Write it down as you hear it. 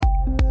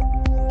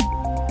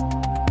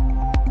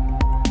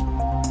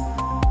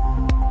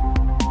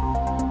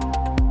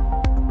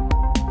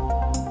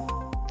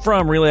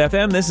From Relay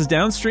FM, this is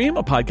Downstream,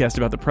 a podcast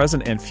about the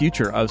present and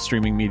future of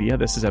streaming media.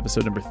 This is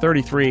episode number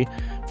 33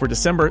 for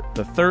December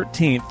the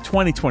 13th,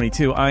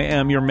 2022. I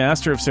am your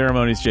master of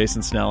ceremonies,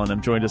 Jason Snell, and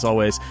I'm joined as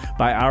always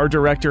by our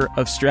director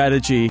of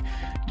strategy,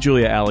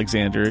 Julia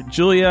Alexander.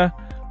 Julia,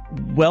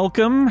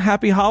 welcome.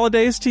 Happy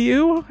holidays to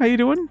you. How you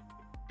doing?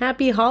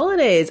 Happy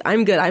holidays.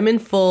 I'm good. I'm in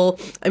full,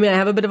 I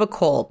have a bit of a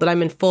cold, but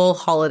I'm in full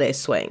holiday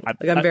swing.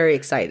 I'm very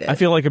excited. I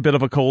feel like a bit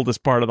of a cold is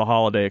part of the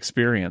holiday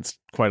experience,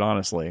 quite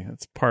honestly.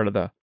 It's part of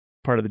the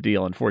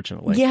deal,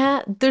 unfortunately.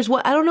 Yeah, I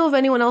don't know if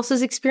anyone else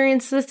has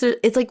experienced this.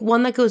 It's like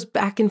one that goes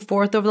back and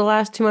forth over the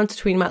last 2 months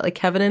between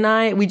Kevin and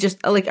I. We just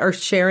are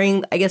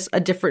sharing, I guess, a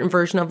different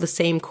version of the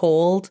same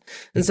cold.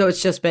 And so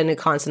it's just been a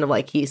constant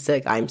of he's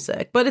sick, I'm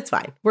sick. But it's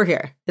fine. We're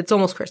here. It's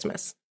almost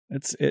Christmas.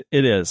 It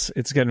is.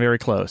 It's getting very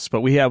close. But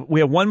we have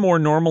one more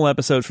normal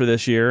episode for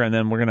this year, and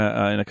then we're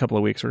gonna in a couple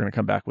of weeks we're gonna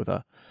come back with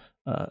a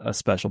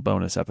special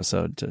bonus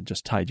episode to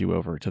just tide you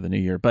over to the new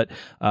year. But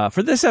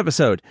for this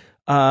episode,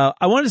 I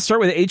wanted to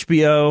start with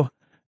HBO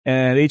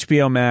and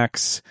HBO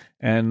Max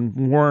and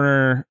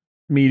Warner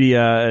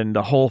Media and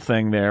the whole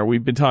thing there.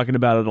 We've been talking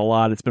about it a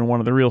lot. It's been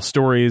one of the real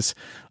stories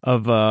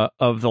of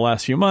the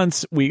last few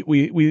months.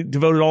 We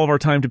devoted all of our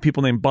time to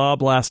people named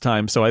Bob last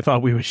time, so I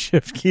thought we would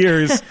shift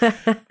gears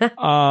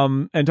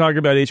and talk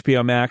about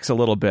HBO Max a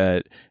little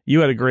bit. You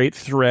had a great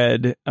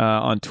thread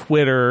on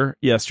Twitter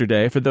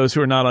yesterday. For those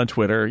who are not on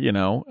Twitter,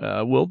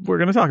 we're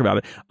going to talk about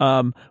it.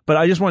 But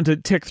I just wanted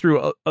to tick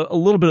through a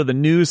little bit of the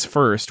news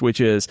first, which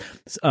is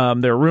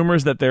there are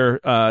rumors that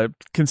they're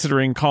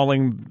considering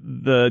calling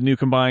the new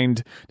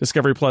combined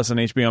Discovery Plus and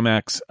HBO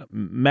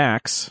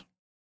Max,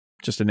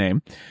 just a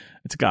name.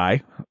 It's a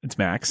guy. It's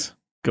Max.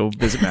 Go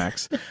visit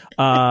Max.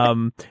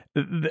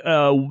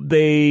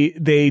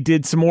 They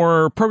did some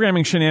more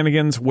programming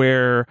shenanigans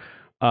where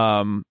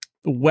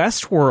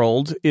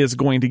Westworld is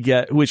going to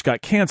get, which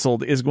got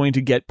canceled, is going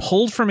to get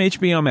pulled from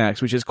HBO Max,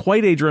 which is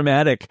quite a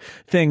dramatic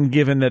thing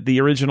given that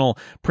the original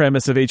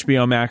premise of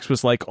HBO Max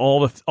was like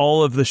all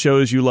of the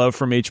shows you love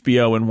from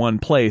HBO in one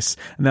place.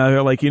 And now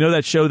they're like,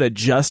 that show that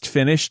just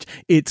finished,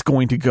 it's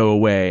going to go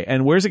away.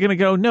 And where's it going to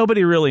go?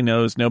 Nobody really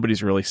knows.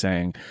 Nobody's really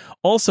saying.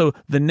 Also,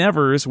 The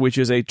Nevers, which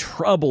is a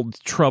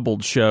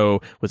troubled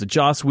show, was a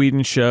Joss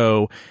Whedon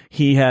show.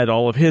 He had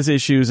all of his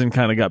issues and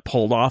kind of got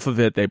pulled off of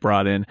it. They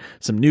brought in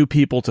some new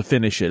people to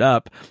finish it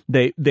up.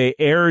 They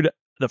aired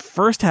the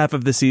first half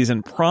of the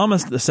season,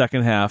 promised the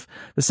second half.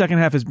 The second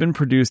half has been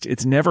produced.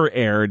 It's never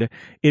aired.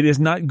 It is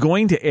not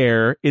going to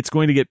air. It's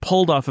going to get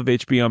pulled off of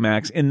HBO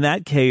Max. In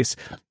that case,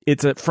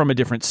 it's from a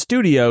different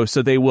studio,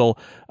 so they will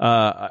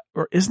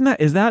or is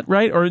that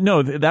right? Or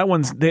no, that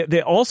one's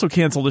they also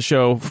canceled the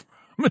show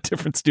from a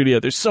different studio.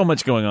 There's so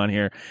much going on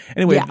here.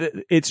 Anyway, yeah.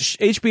 It's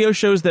HBO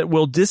shows that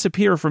will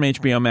disappear from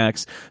HBO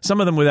Max, some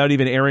of them without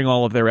even airing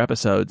all of their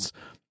episodes.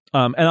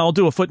 And I'll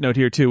do a footnote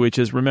here too, which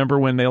is, remember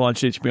when they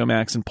launched HBO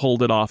Max and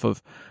pulled it off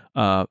of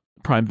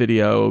Prime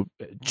Video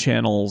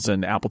channels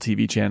and Apple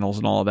TV channels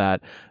and all of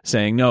that,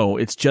 saying, no,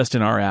 it's just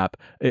in our app.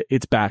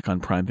 It's back on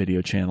Prime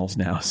Video channels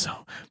now. So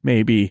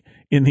maybe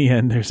in the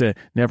end, there's a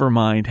never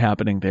mind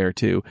happening there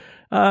too.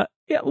 A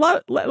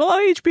lot of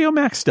HBO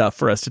Max stuff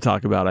for us to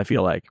talk about, I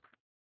feel like.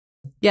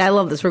 Yeah, I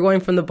love this. We're going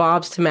from the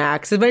Bobs to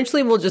Max.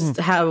 Eventually, we'll just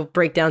have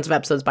breakdowns of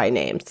episodes by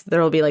names. There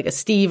will be like a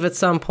Steve at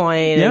some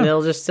point, and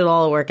it'll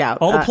all work out.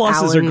 All the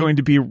pluses are going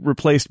to be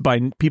replaced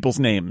by people's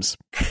names.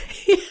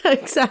 Yeah,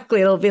 exactly.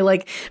 It'll be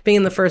like being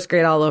in the first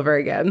grade all over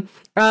again.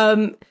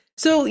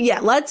 So yeah,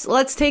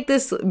 let's take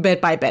this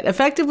bit by bit.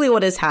 Effectively,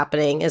 what is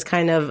happening is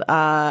kind of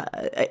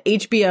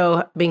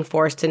HBO being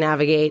forced to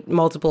navigate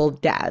multiple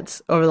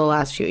dads over the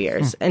last few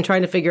years and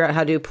trying to figure out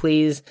how to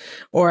please,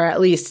 or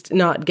at least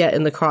not get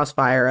in the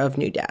crossfire of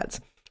new dads.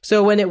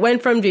 So when it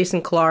went from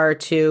Jason Kilar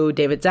to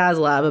David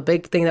Zaslav, a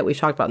big thing that we've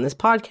talked about in this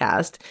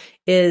podcast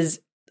is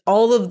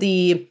all of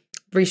the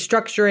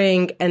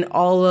restructuring and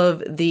all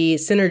of the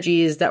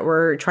synergies that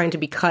were trying to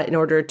be cut in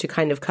order to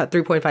kind of cut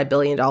 $3.5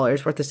 billion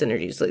worth of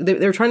synergies.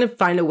 They're trying to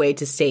find a way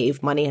to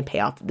save money and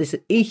pay off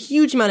a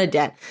huge amount of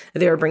debt that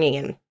they were bringing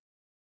in.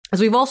 As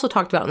we've also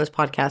talked about on this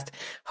podcast,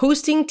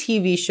 hosting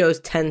TV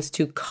shows tends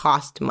to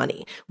cost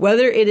money,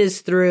 whether it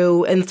is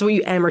through, and so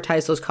you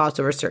amortize those costs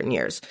over a certain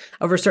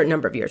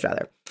number of years,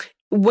 rather.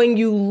 When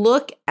you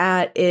look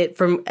at it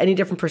from any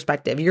different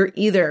perspective, you're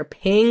either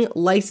paying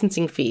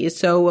licensing fees.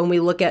 So when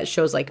we look at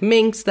shows like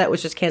Minx, that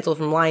was just canceled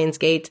from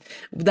Lionsgate,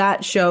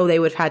 that show, they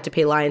would have had to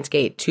pay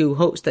Lionsgate to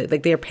host it.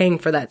 Like, they're paying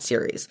for that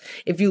series.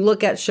 If you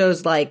look at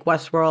shows like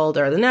Westworld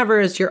or The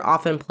Nevers, you're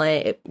often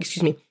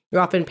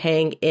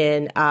paying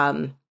in,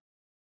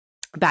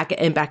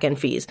 back end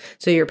fees.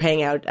 So you're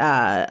paying out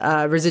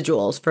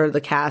residuals for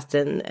the cast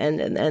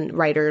and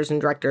writers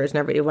and directors and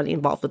everybody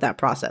involved with that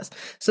process.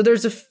 So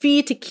there's a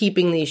fee to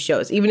keeping these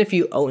shows, even if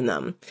you own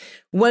them.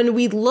 when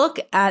we look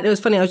at, it was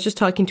funny, I was just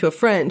talking to a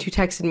friend who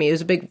texted me,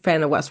 who's a big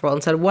fan of Westworld,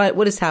 and said,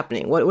 what is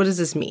happening? What does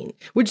this mean?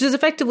 Which is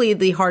effectively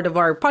the heart of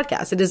our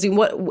podcast. It is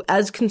what,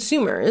 as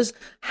consumers,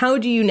 how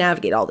do you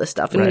navigate all this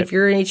stuff? And if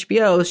you're in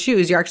HBO's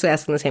shoes, you're actually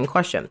asking the same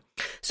question.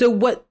 So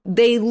what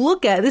they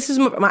look at, this is,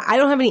 I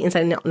don't have any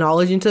inside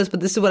knowledge into this, but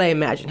this is what I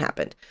imagine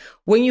happened.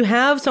 When you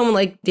have someone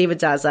like David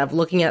Zaslav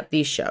looking at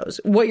these shows,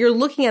 what you're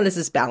looking at is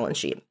this balance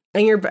sheet.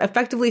 And you're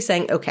effectively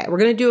saying, okay, we're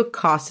going to do a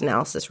cost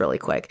analysis really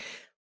quick.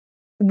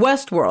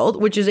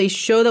 Westworld, which is a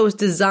show that was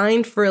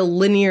designed for a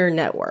linear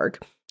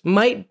network,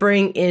 might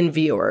bring in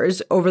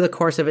viewers over the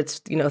course of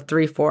its,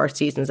 3-4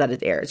 seasons that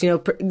it airs.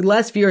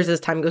 Less viewers as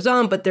time goes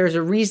on, but there's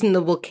a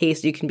reasonable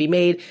case you can be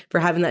made for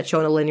having that show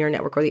on a linear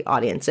network where the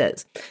audience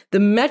is. The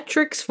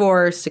metrics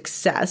for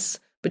success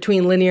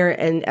between linear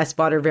and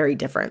SVOD are very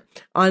different.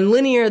 On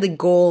linear, the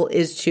goal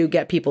is to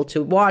get people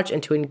to watch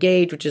and to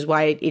engage, which is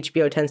why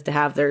HBO tends to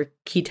have their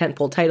key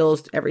tentpole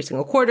titles every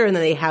single quarter. And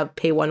then they have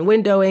pay one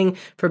windowing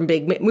from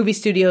big movie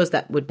studios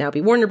that would now be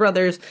Warner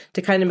Brothers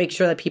to kind of make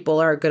sure that people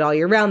are good all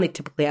year round. They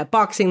typically have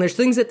boxing. There's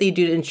things that they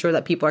do to ensure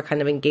that people are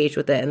kind of engaged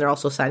with it. And they're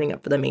also signing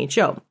up for the main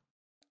show.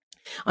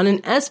 On an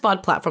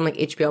SVOD platform like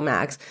HBO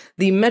Max,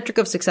 the metric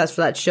of success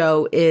for that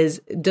show is,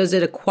 does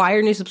it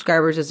acquire new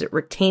subscribers? Does it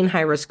retain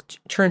high-risk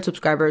churn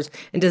subscribers?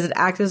 And does it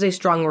act as a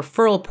strong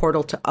referral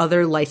portal to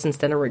other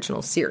licensed and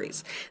original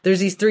series? There's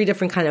these three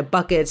different kind of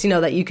buckets,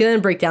 that you can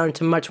then break down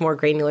into much more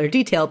granular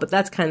detail, but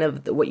that's kind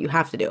of what you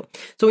have to do.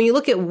 So when you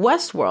look at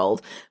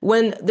Westworld,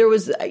 when there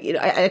was,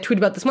 I tweeted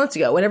about this months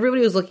ago, when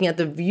everybody was looking at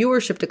the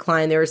viewership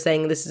decline, they were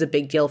saying this is a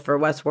big deal for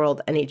Westworld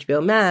and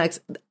HBO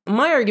Max.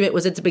 My argument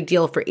was it's a big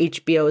deal for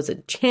HBO as a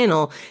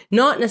channel,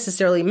 not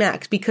necessarily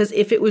Max, because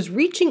if it was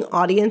reaching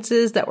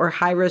audiences that were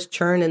high risk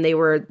churn and they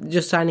were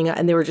just signing up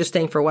and they were just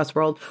staying for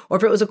Westworld, or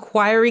if it was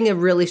acquiring a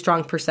really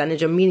strong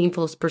percentage, a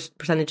meaningful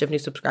percentage of new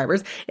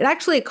subscribers, it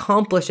actually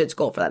accomplished its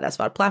goal for that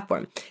SVOD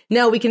platform.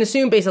 Now we can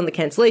assume based on the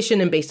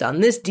cancellation and based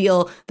on this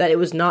deal that it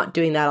was not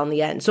doing that on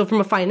the end. So from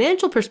a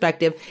financial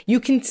perspective, you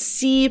can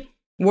see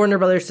Warner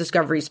Brothers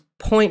Discovery's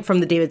point from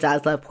the David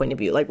Zaslav point of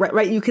view.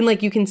 Right. You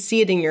can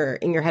see it in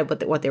your head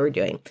what they were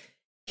doing.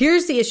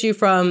 Here's the issue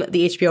from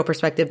the HBO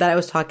perspective that I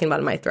was talking about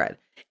in my thread.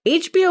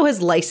 HBO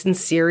has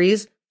licensed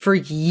series for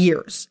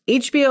years.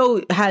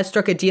 HBO has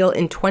struck a deal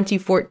in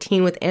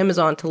 2014 with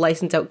Amazon to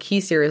license out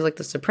key series like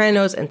The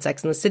Sopranos and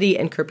Sex and the City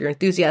and Curb Your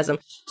Enthusiasm,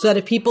 so that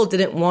if people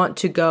didn't want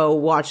to go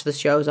watch the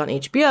shows on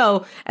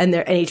HBO and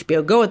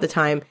HBO Go at the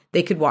time,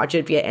 they could watch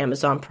it via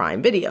Amazon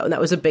Prime Video. And that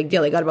was a big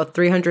deal. They got about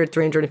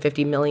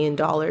 $350 million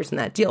in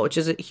that deal, which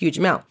is a huge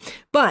amount.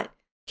 But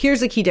here's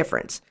the key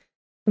difference.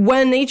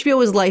 When HBO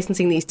was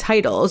licensing these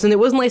titles, and it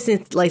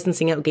wasn't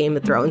licensing out Game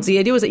of Thrones, the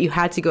idea was that you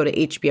had to go to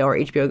HBO or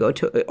HBO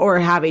Go or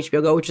have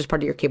HBO Go, which is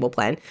part of your cable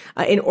plan,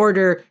 in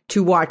order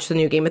to watch the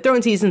new Game of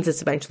Thrones seasons.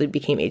 This eventually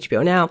became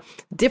HBO Now.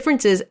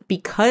 Difference is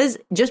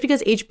just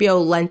because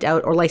HBO lent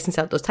out or licensed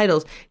out those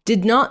titles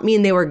did not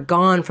mean they were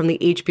gone from the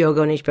HBO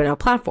Go and HBO Now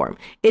platform.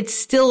 It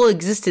still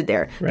existed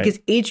there because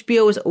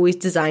HBO was always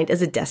designed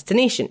as a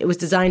destination. It was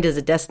designed as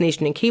a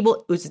destination in cable.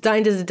 It was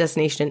designed as a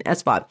destination in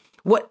SVOD.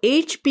 What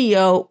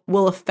HBO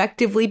will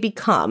effectively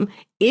become,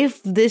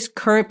 if this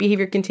current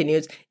behavior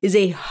continues, is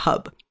a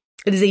hub.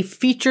 It is a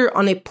feature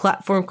on a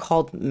platform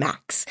called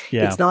Max.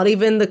 Yeah. It's not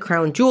even the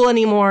crown jewel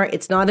anymore.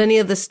 It's not any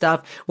of this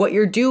stuff. What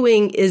you're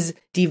doing is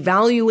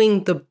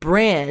devaluing the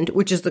brand,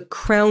 which is the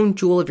crown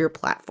jewel of your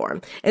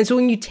platform. And so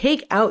when you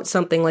take out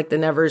something like The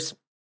Nevers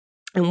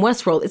in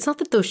Westworld, it's not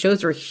that those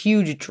shows are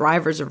huge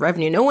drivers of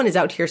revenue. No one is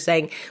out here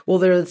saying, well,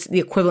 they're the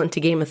equivalent to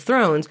Game of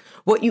Thrones.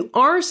 What you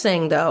are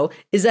saying, though,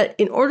 is that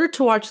in order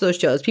to watch those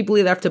shows, people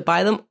either have to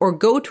buy them or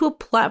go to a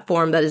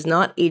platform that is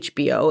not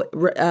HBO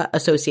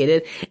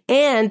associated,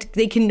 and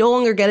they can no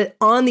longer get it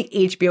on the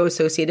HBO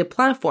associated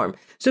platform.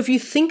 So if you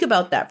think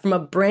about that from a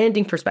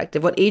branding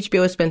perspective, what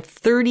HBO has spent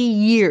 30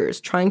 years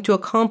trying to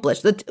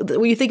accomplish,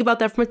 when you think about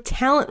that from a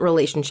talent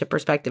relationship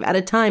perspective, at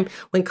a time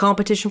when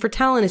competition for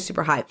talent is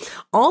super high,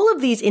 all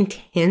of these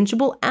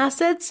intangible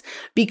assets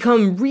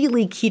become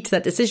really key to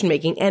that decision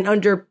making. And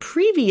under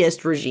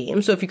previous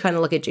regimes, so if you kind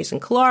of look at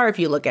Jason Kilar, if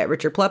you look at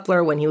Richard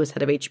Plepler when he was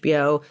head of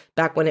HBO,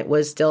 back when it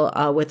was still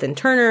within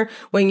Turner,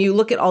 when you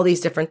look at all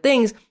these different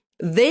things,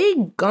 they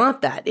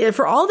got that.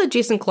 For all that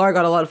Jason Kilar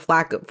got a lot of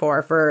flack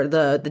for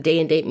the day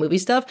and date movie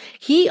stuff,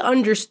 he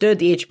understood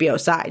the HBO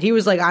side. He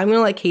was like, I'm going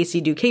to let Casey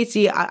do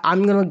Casey.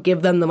 I'm going to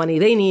give them the money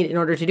they need in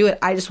order to do it.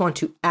 I just want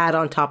to add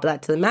on top of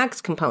that to the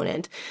Max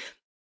component.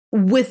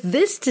 With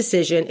this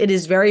decision, it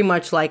is very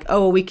much like,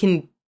 oh, we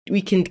can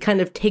kind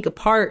of take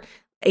apart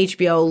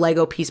HBO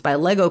Lego piece by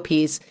Lego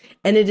piece.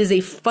 And it is a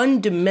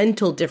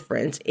fundamental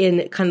difference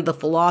in kind of the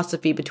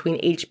philosophy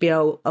between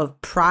HBO of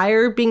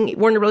prior being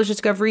Warner Brothers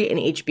Discovery and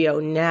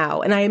HBO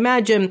now. And I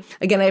imagine,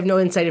 again, I have no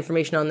inside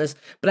information on this,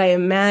 but I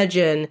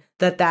imagine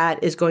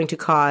that is going to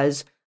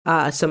cause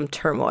some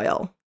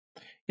turmoil.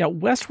 Yeah,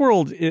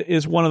 Westworld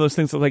is one of those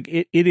things that, like,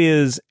 it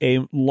is a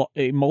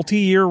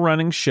multi-year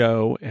running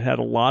show. It had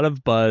a lot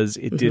of buzz.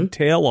 It did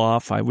tail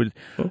off.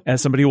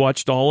 As somebody who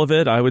watched all of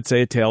it, I would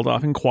say it tailed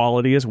off in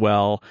quality as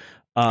well.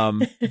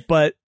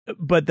 But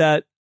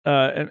that,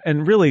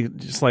 and really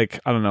just like,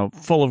 I don't know,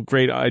 full of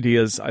great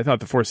ideas. I thought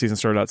the fourth season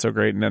started out so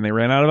great, and then they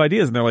ran out of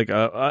ideas, and they're like,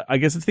 I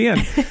guess it's the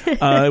end.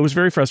 It was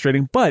very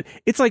frustrating, but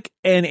it's like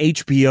an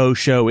HBO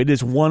show.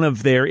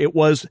 It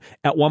was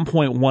at one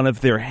point one of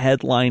their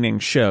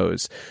headlining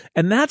shows.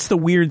 And that's the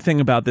weird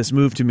thing about this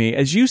move to me.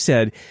 As you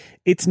said,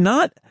 it's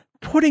not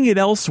putting it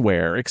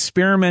elsewhere,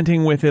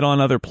 experimenting with it on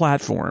other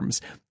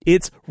platforms.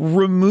 It's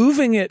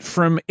removing it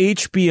from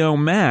HBO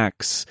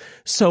Max.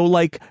 So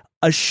like,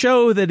 a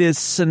show that is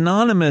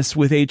synonymous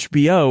with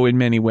HBO in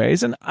many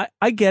ways. And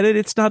I get it.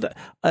 It's not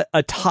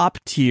a top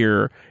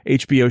tier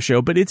HBO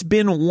show, but it's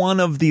been one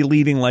of the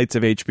leading lights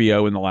of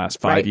HBO in the last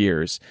 5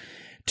 years.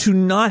 To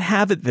not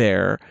have it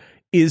there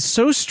is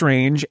so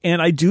strange.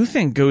 And I do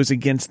think goes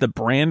against the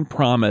brand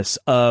promise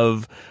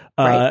of,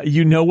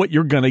 you know what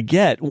you're going to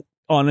get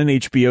on an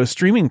HBO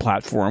streaming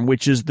platform,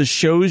 which is the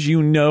shows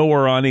you know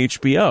are on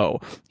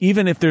HBO,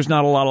 even if there's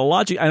not a lot of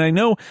logic. And I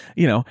know,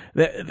 you know,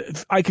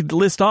 that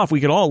we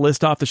could all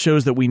list off the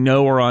shows that we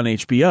know are on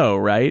HBO,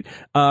 right?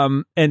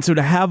 And so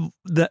to have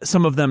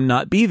some of them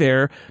not be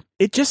there,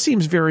 it just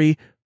seems very,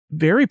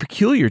 very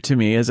peculiar to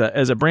me as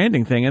a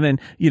branding thing. And then,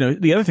 you know,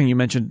 the other thing you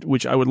mentioned,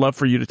 which I would love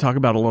for you to talk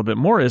about a little bit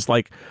more, is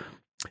like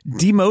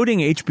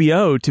demoting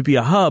HBO to be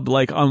a hub.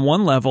 Like on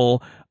one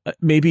level,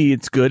 maybe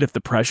it's good if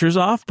the pressure's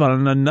off, but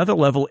on another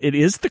level, it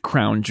is the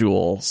crown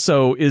jewel.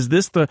 So is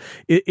this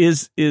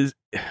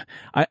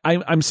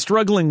I'm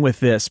struggling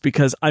with this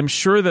because I'm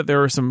sure that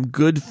there are some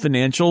good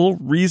financial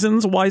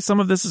reasons why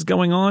some of this is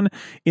going on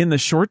in the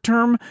short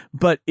term,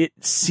 but it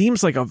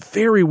seems like a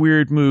very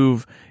weird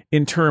move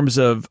in terms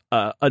of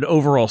an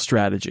overall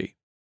strategy.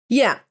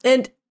 Yeah.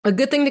 And a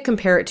good thing to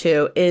compare it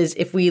to is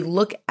if we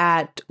look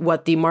at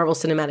what the Marvel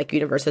Cinematic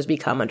Universe has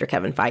become under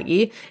Kevin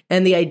Feige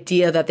and the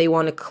idea that they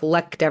want to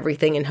collect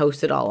everything and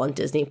host it all on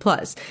Disney+.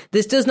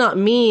 This does not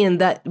mean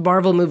that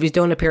Marvel movies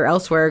don't appear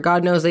elsewhere.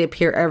 God knows they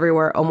appear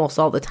everywhere almost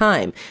all the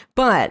time.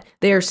 But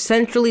they are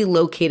centrally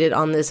located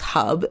on this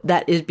hub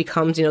that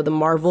becomes, you know, the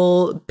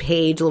Marvel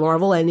page, the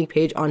Marvel landing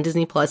page on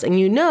Disney+. And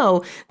you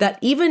know that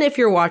even if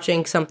you're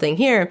watching something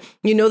here,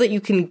 you know that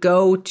you can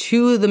go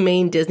to the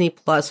main Disney+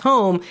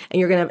 home and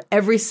you're going to have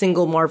every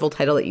single Marvel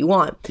title that you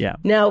want. Yeah.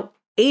 Now,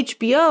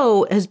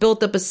 HBO has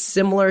built up a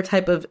similar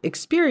type of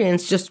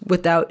experience just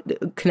without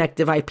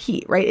connective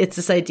IP, right? It's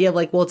this idea of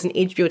like, well, it's an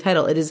HBO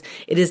title. It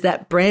is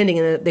that branding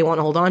and they want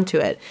to hold on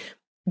to it.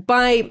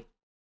 By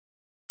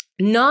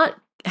not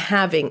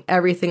having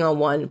everything on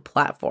one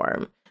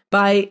platform,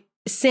 by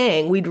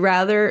saying we'd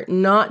rather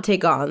not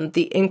take on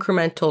the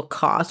incremental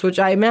cost, which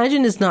I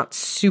imagine is not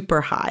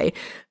super high,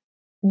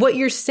 what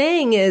you're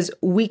saying is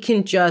we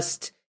can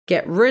just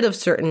get rid of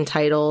certain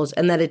titles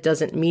and that it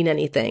doesn't mean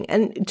anything.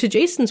 And to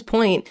Jason's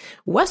point,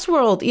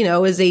 Westworld, you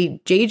know, is a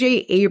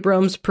J.J.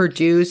 Abrams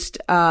produced,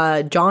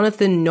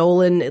 Jonathan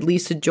Nolan,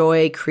 Lisa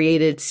Joy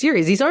created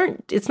series.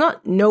 It's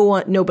not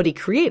nobody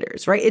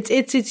creators, right?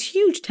 It's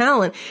huge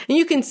talent. And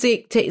you can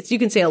say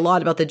a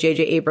lot about the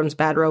J.J. Abrams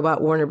Bad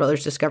Robot Warner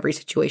Brothers Discovery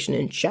situation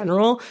in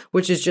general,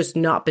 which has just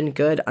not been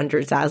good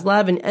under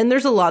Zaslav. And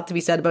there's a lot to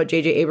be said about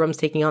J.J. Abrams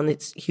taking on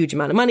this huge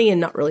amount of money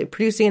and not really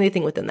producing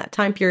anything within that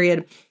time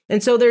period.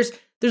 And so there's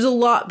a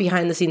lot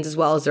behind the scenes as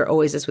well, as there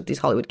always is with these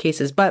Hollywood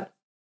cases. But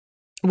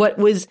what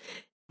was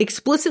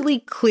explicitly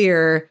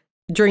clear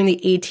during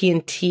the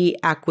AT&T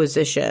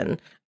acquisition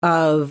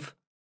of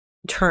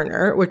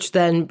Turner,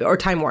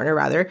 Time Warner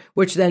rather,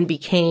 which then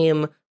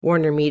became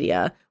Warner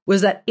Media,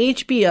 was that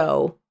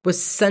HBO was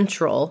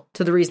central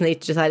to the reason they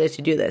decided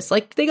to do this.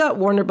 Like, they got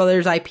Warner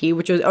Brothers IP,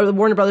 or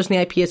Warner Brothers and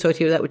the IP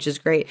associated with that, which is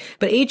great.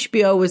 But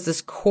HBO was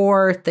this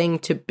core thing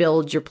to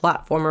build your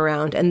platform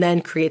around and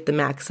then create the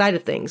Max side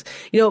of things.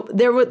 You know,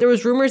 there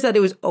was rumors that it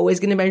was always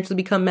going to eventually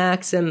become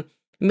Max, and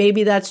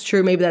maybe that's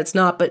true, maybe that's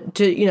not. But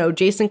to, you know,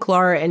 Jason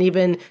Kilar and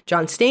even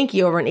John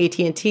Stankey over on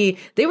AT&T,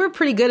 they were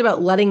pretty good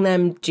about letting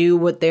them do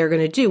what they're going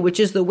to do, which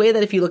is the way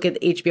that if you look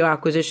at HBO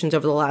acquisitions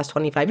over the last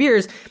 25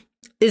 years,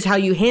 is how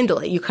you handle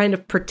it. You kind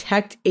of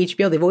protect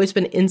HBO. They've always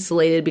been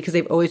insulated because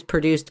they've always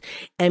produced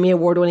Emmy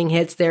award-winning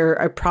hits. They're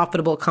a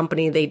profitable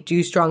company. They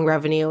do strong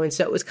revenue. And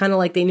so it was kind of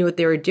like they knew what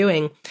they were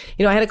doing.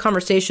 You know, I had a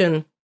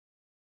conversation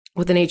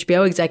with an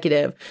HBO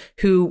executive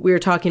who we were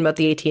talking about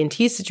the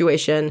AT&T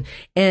situation.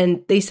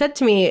 And they said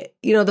to me,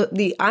 you know,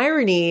 the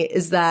irony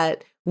is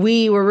that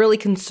we were really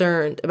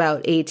concerned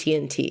about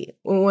AT&T.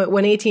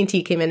 When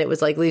AT&T came in, it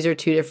was like, these are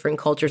two different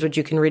cultures, which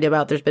you can read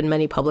about. There's been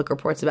many public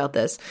reports about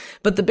this.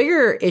 But the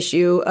bigger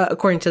issue,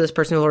 according to this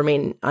person who will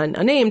remain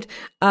unnamed,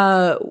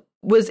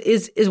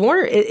 is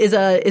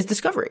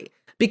Discovery.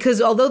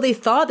 Because although they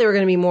thought they were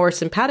going to be more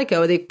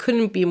simpatico, they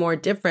couldn't be more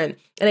different.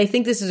 And I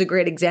think this is a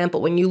great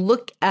example. When you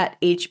look at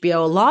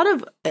HBO,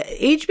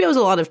 HBO has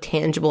a lot of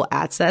tangible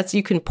assets.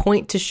 You can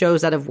point to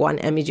shows that have won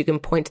Emmys. You can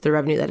point to the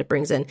revenue that it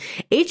brings in.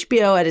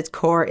 HBO at its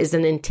core is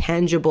an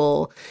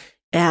intangible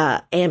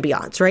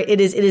ambiance, right? It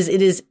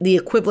is the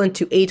equivalent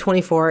to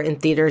A24 in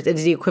theaters. It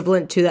is the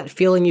equivalent to that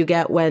feeling you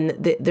get when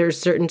there's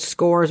certain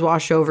scores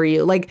wash over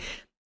you. Like,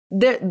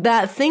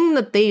 that thing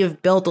that they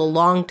have built a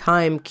long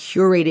time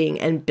curating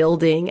and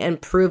building and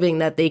proving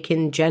that they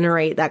can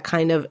generate that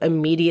kind of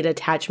immediate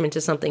attachment to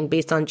something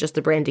based on just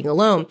the branding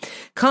alone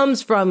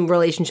comes from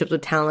relationships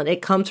with talent.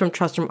 It comes from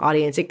trust from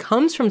audience. It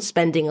comes from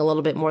spending a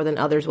little bit more than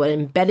others would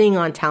and betting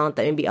on talent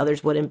that maybe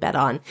others wouldn't bet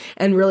on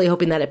and really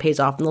hoping that it pays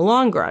off in the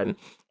long run.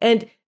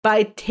 And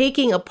by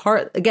taking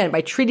apart, again,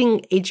 by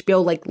treating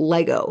HBO like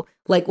Lego,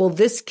 like, well,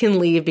 this can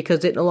leave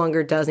because it no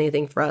longer does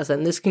anything for us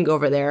and this can go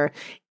over there.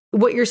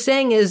 What you're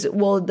saying is,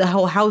 well, the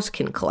whole house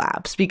can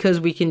collapse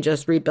because we can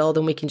just rebuild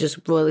and we can just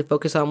really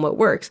focus on what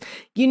works.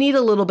 You need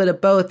a little bit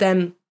of both.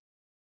 And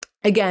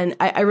again,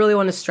 I really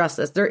want to stress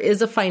this. There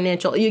is a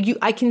financial,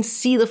 I can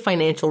see the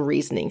financial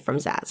reasoning from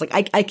Zaz.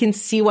 Like I can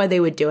see why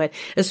they would do it,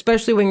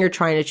 especially when you're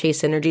trying to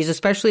chase synergies,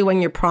 especially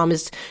when you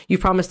promised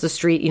the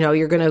street,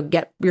 you're going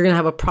to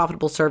have a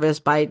profitable service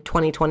by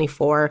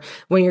 2024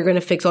 when you're going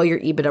to fix all your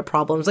EBITDA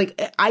problems.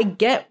 Like I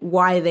get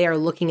why they are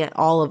looking at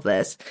all of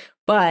this,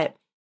 but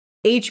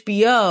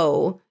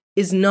HBO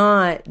is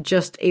not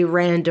just a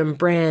random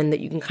brand that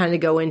you can kind of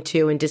go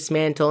into and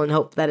dismantle and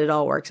hope that it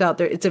all works out.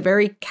 It's a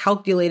very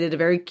calculated, a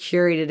very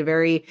curated, a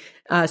very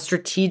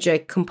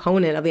strategic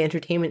component of the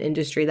entertainment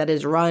industry that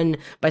is run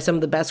by some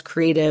of the best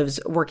creatives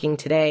working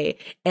today.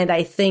 And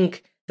I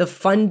think the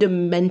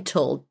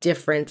fundamental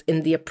difference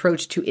in the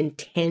approach to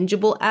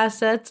intangible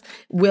assets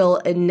will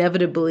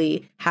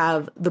inevitably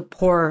have the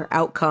poor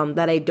outcome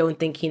that I don't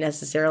think he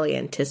necessarily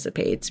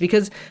anticipates.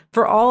 Because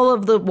for all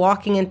of the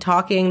walking and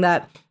talking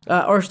that,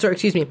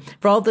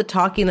 for all the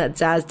talking that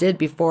Zaz did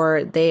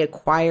before they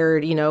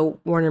acquired,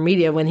 Warner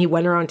Media, when he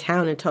went around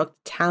town and talked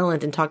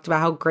talent and talked about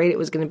how great it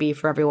was going to be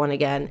for everyone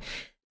again,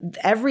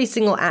 every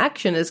single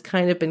action has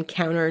kind of been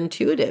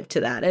counterintuitive to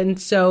that.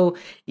 And so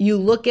you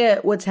look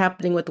at what's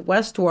happening with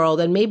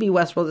Westworld, and maybe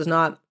Westworld is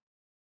not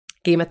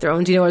Game of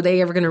Thrones. Are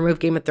they ever going to remove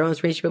Game of Thrones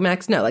from HBO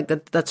Max? No, like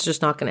that's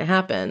just not going to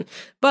happen.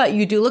 But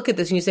you do look at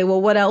this and you say,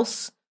 well, what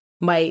else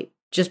might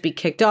just be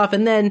kicked off?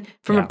 And then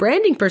from a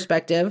branding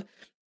perspective,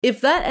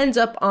 if that ends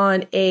up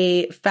on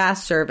a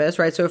FAST service,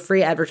 right, so a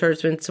free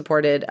advertisement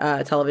supported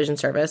television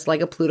service like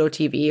a Pluto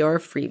TV or a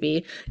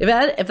Freevee,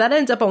 if that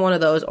ends up on one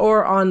of those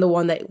or on the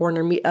one that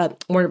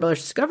Warner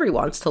Brothers Discovery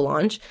wants to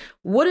launch,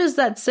 what does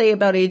that say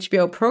about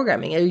HBO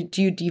programming?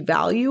 Do you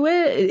devalue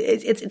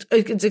it?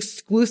 It's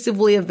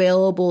exclusively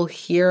available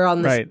here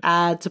on this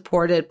ad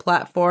supported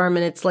platform,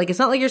 and it's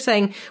not like you're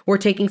saying we're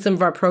taking some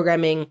of our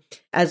programming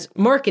as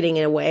marketing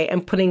in a way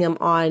and putting them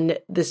on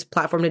this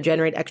platform to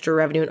generate extra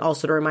revenue and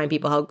also to remind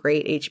people how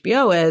great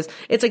HBO is.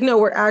 It's like, no,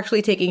 we're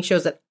actually taking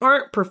shows that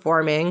aren't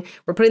performing.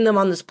 We're putting them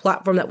on this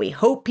platform that we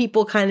hope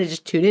people kind of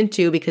just tune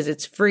into because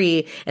it's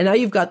free. And now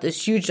you've got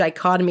this huge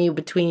dichotomy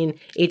between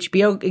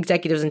HBO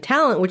executives and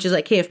talent, which is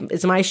like, hey,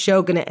 is my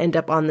show going to end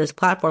up on this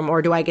platform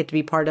or do I get to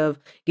be part of,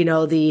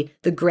 the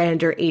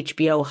grander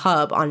HBO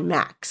hub on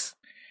Max?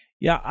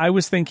 Yeah, I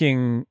was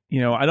thinking,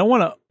 I don't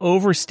want to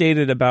overstate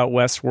it about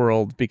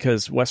Westworld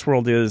because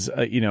Westworld is,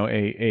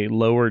 a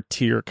lower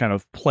tier kind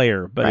of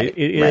player, but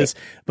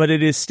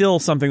it is still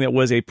something that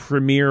was a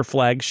premier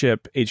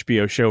flagship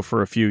HBO show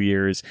for a few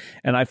years.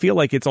 And I feel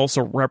like it's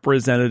also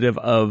representative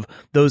of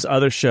those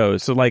other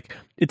shows. So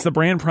it's the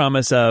brand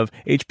promise of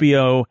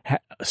HBO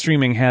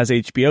streaming has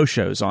HBO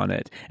shows on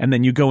it. And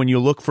then you go and you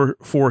look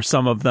for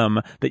some of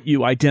them that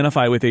you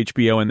identify with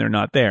HBO and they're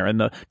not there. And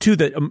the two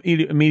that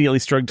immediately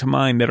struck to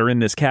mind that are in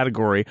this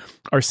category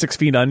are 6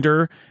 Feet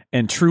Under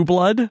and True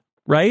Blood,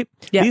 right?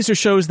 Yeah. These are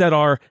shows that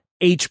are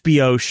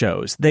HBO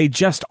shows. They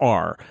just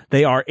are.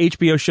 They are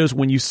HBO shows.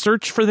 When you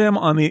search for them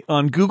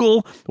on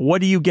Google,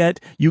 what do you get?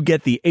 You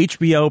get the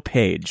HBO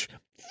page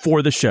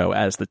for the show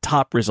as the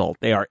top result.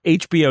 They are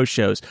HBO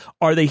shows.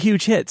 Are they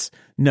huge hits?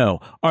 No.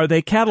 Are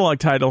they catalog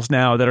titles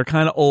now that are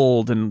kind of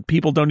old and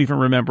people don't even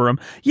remember them?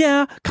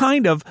 Yeah,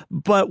 kind of.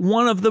 But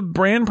one of the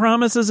brand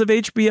promises of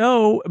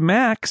HBO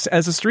Max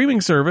as a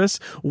streaming service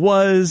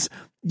was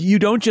you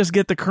don't just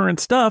get the current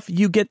stuff,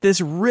 you get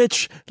this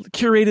rich,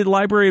 curated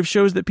library of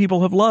shows that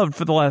people have loved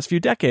for the last few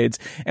decades.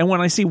 And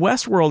when I see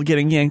Westworld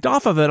getting yanked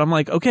off of it, I'm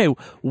like, okay,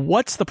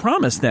 what's the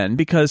promise then?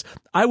 Because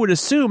I would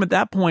assume at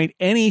that point,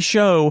 any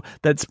show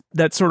that's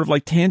sort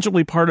of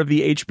tangibly part of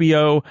the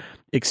HBO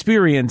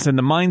experience and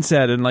the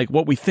mindset and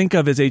what we think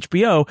of as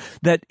HBO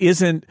that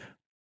isn't,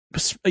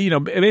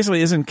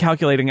 basically isn't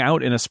calculating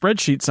out in a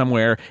spreadsheet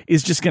somewhere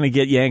is just going to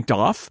get yanked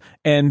off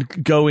and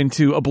go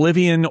into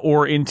oblivion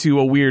or into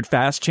a weird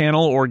fast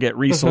channel or get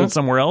resold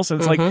somewhere else.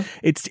 And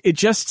it's it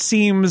just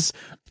seems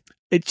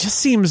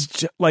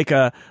like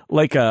an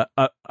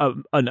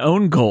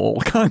own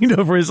goal kind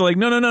of, where it's like,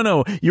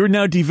 no, you're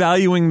now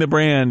devaluing the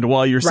brand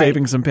while you're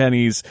saving some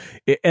pennies.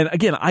 And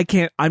again,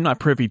 I'm not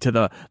privy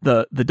to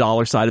the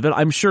dollar side of it.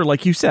 I'm sure,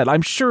 like you said,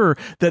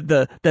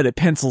 that it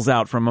pencils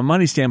out from a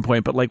money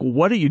standpoint, but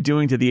what are you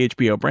doing to the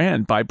HBO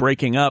brand by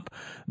breaking up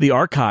the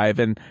archive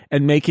and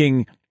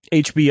making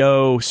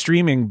HBO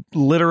streaming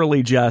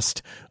literally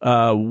just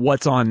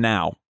what's on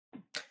now?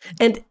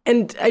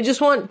 And I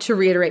just want to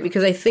reiterate,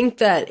 because I think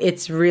that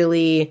it's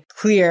really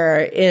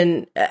clear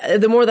in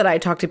the more that I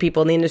talk to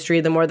people in the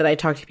industry, the more that I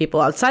talk to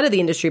people outside of the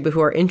industry, but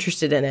who are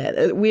interested in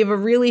it, we have a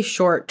really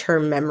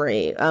short-term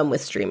memory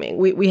with streaming.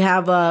 We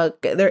have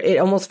it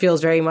almost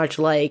feels very much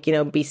like,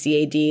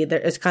 BCAD.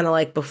 It's kind of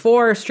like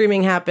before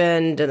streaming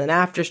happened and then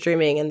after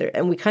streaming,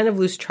 and we kind of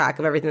lose track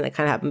of everything that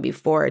kind of happened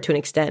before to an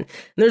extent.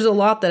 And there's a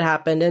lot that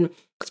happened, and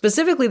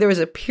specifically, there was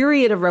a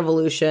period of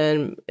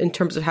revolution in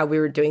terms of how we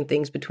were doing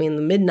things between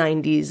the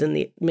mid-90s and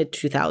the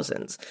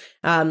mid-2000s.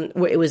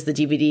 Where it was the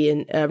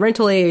DVD and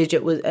rental age.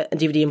 It was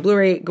DVD and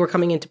Blu-ray were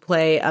coming into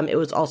play. It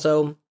was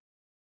also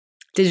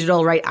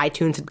digital, right?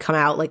 iTunes had come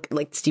out,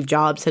 like Steve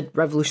Jobs had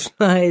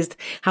revolutionized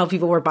how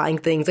people were buying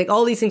things. Like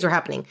all these things were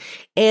happening.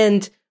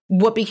 And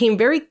what became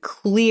very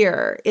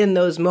clear in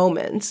those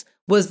moments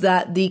was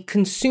that the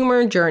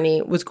consumer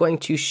journey was going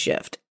to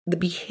shift. The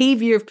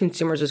behavior of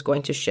consumers was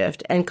going to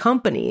shift, and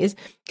companies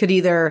could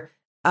either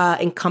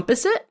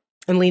encompass it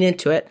and lean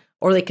into it,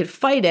 or they could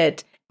fight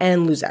it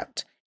and lose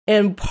out.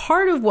 And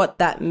part of what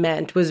that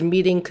meant was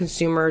meeting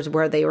consumers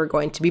where they were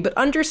going to be, but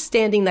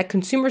understanding that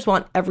consumers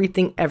want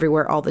everything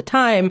everywhere all the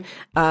time,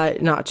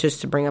 not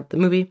just to bring up the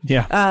movie.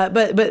 Yeah.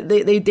 But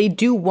they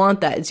do want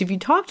that. And so if you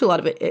talk to a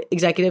lot of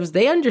executives,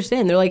 they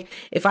understand. They're like,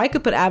 if I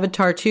could put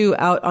Avatar 2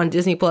 out on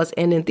Disney Plus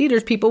and in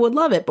theaters, people would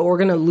love it, but we're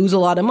going to lose a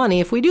lot of money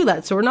if we do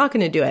that. So we're not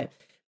going to do it.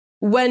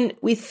 When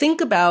we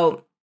think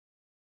about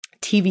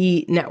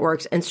TV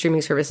networks and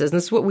streaming services, and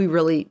this is what we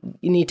really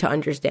need to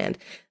understand.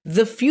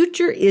 The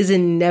future is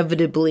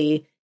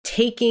inevitably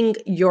taking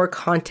your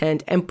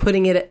content and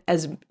putting it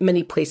as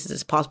many places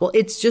as possible.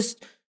 It's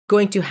just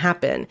going to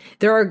happen.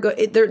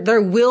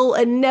 There will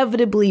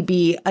inevitably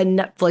be a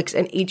Netflix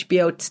and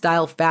HBO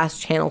style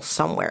fast channel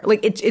somewhere.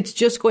 Like it's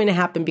just going to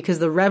happen, because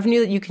the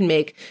revenue that you can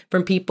make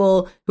from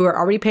people who are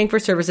already paying for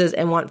services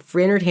and want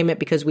free entertainment,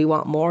 because we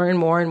want more and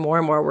more and more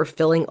and more. We're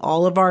filling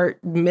all of our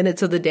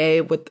minutes of the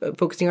day with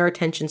focusing our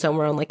attention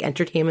somewhere on like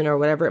entertainment or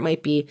whatever it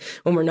might be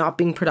when we're not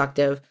being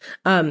productive.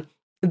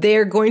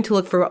 They're going to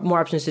look for more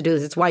options to do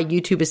this. It's why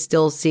YouTube is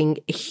still seeing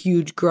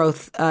huge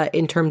growth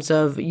in terms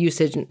of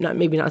usage,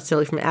 maybe not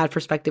necessarily from an ad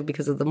perspective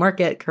because of the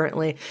market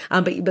currently,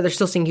 but they're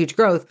still seeing huge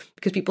growth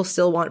because people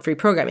still want free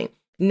programming.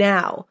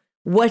 Now,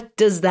 what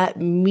does that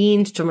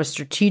mean from a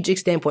strategic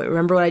standpoint?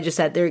 Remember what I just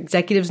said. Their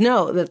executives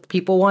know that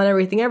people want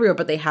everything everywhere,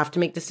 but they have to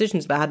make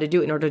decisions about how to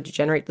do it in order to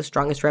generate the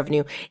strongest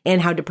revenue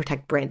and how to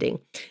protect branding.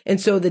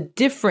 And so the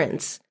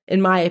difference, in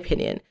my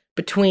opinion,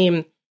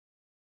 between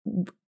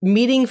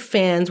meeting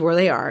fans where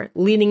they are,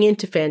 leaning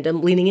into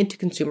fandom, leaning into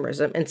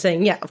consumerism, and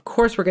saying, yeah, of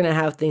course we're going to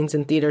have things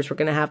in theaters, we're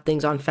going to have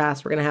things on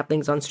fast, we're going to have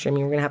things on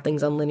streaming, we're going to have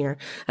things on linear,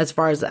 as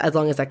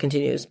long as that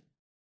continues.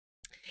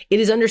 It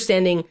is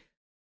understanding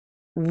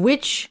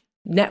which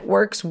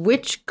networks,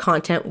 which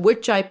content,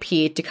 which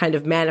IP to kind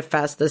of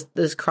manifest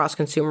this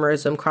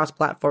cross-consumerism,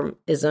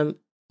 cross-platformism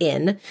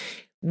in.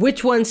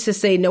 Which ones to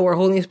say, no, we're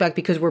holding this back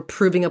because we're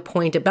proving a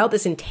point about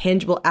this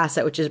intangible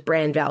asset, which is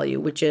brand value,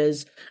 which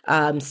is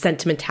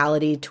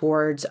sentimentality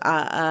towards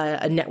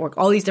a network,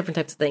 all these different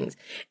types of things.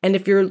 And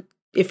if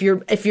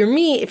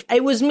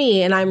it was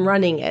me and I'm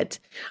running it,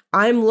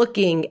 I'm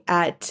looking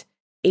at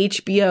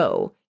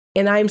HBO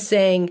and I'm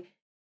saying,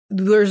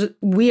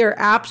 we are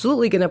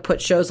absolutely going to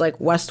put shows like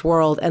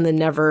Westworld and The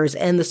Nevers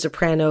and The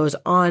Sopranos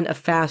on a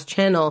fast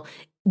channel.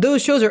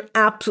 Those shows are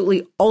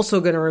absolutely also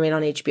going to remain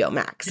on HBO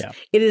Max. Yeah.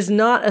 It is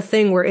not a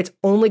thing where it's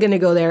only going to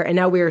go there, and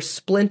now we are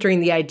splintering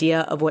the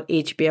idea of what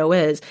HBO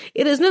is.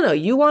 It is, no,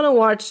 you want to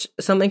watch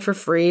something for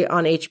free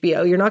on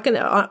HBO. You're not going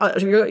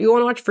to, you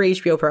want to watch free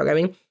HBO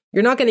programming.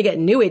 You're not going to get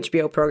new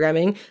HBO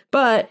programming,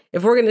 but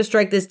if we're going to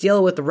strike this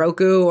deal with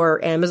Roku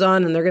or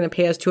Amazon and they're going to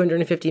pay us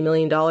 $250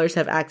 million to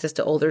have access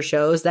to older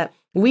shows that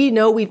we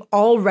know we've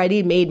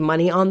already made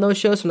money on those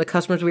shows from the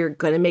customers we are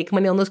going to make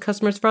money on those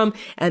customers from,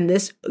 and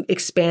this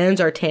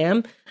expands our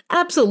TAM,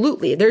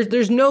 absolutely.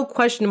 There's no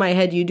question in my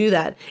head you do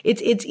that.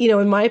 It's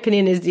in my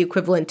opinion, is the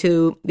equivalent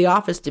to the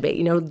Office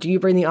debate. Do you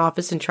bring the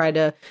Office and try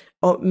to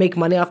make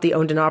money off the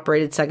owned and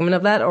operated segment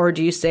of that? Or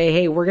do you say,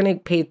 hey, we're going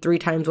to pay 3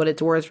 times what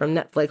it's worth from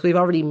Netflix. We've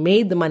already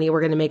made the money we're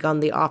going to make on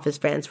the Office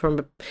fans from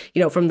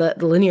the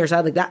linear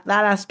side. Like that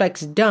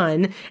aspect's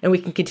done. And we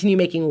can continue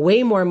making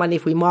way more money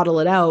if we model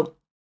it out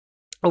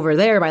over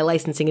there by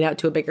licensing it out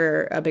to a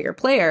bigger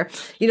player.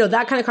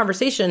 That kind of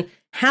conversation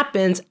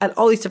happens at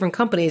all these different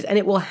companies, and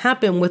it will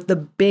happen with the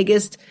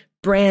biggest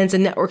brands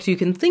and networks you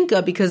can think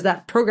of because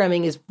that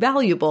programming is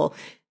valuable.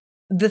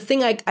 The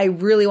thing I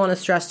really want to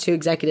stress to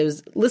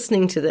executives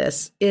listening to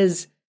this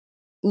is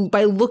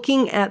by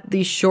looking at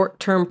the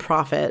short-term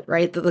profit,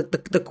 right?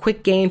 The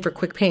quick gain for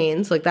quick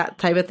pains, like that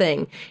type of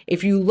thing.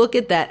 If you look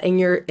at that and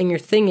your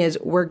thing is,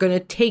 we're going to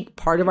take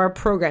part of our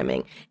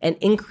programming and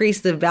increase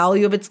the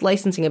value of its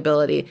licensing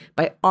ability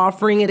by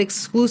offering it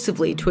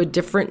exclusively to a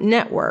different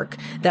network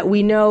that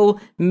we know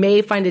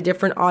may find a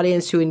different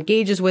audience who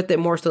engages with it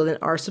more so than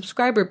our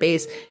subscriber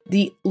base,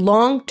 the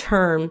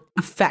long-term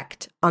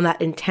effect on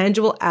that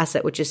intangible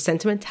asset, which is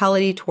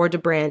sentimentality towards a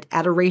brand,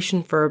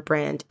 adoration for a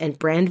brand, and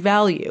brand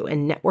value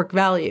and network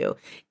value,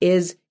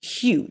 is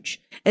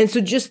huge. And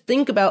so just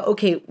think about,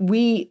 okay,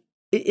 we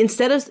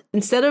instead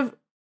of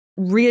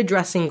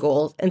readdressing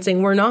goals and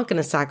saying we're not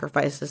going to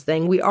sacrifice this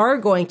thing, we are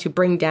going to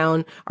bring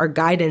down our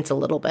guidance a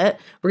little bit.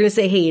 We're going to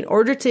say, hey, in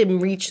order to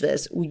reach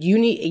this,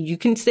 you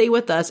can stay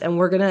with us, and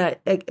we're going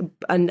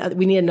to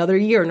we need another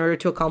year in order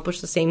to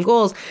accomplish the same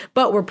goals,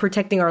 but we're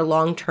protecting our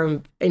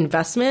long-term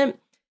investment.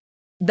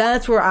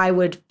 That's where I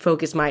would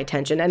focus my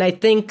attention. And I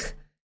think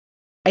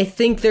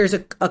there's a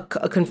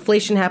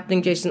conflation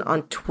happening, Jason,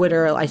 on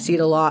Twitter. I see it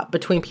a lot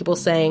between people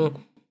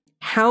saying,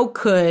 how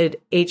could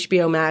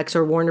HBO Max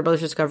or Warner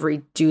Brothers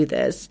Discovery do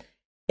this?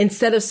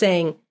 Instead of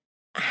saying,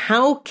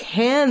 how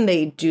can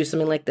they do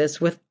something like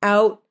this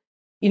without,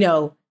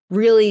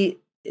 really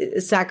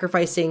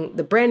sacrificing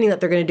the branding that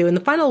they're going to do? And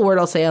the final word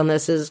I'll say on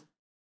this is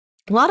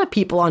a lot of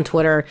people on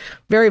Twitter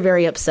very,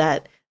 very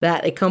upset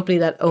that a company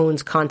that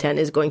owns content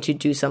is going to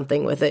do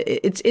something with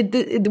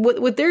it.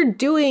 What they're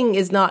doing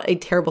is not a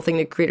terrible thing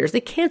to creators.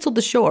 They canceled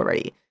the show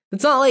already.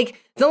 It's not like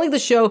the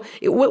show.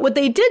 What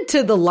they did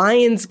to the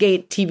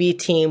Lionsgate TV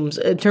teams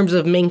in terms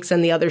of Minx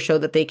and the other show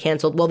that they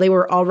canceled, well, they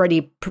were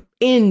already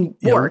in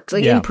works,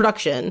 in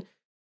production.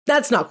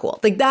 That's not cool.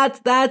 Like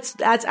that's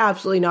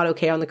absolutely not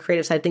okay on the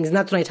creative side of things. And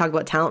that's when I talk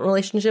about talent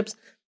relationships.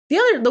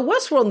 The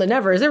Westworld and the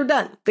Nevers, they were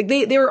done. Like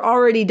they were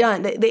already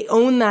done. They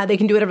own that. They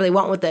can do whatever they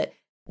want with it.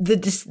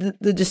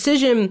 The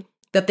decision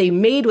that they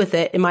made with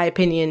it, in my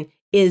opinion,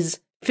 is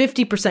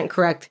 50%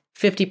 correct,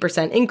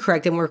 50%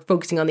 incorrect, and we're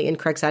focusing on the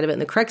incorrect side of it.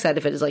 And the correct side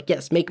of it is like,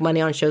 yes, make money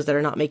on shows that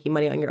are not making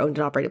money on your owned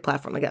and operated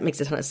platform. Like that makes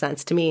a ton of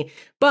sense to me.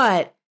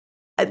 But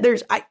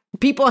there's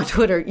people on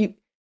Twitter,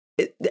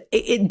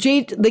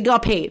 they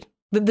got paid.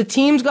 The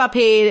teams got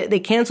paid. They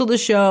canceled the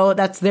show.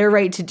 That's their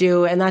right to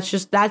do, and that's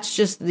just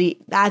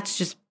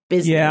business.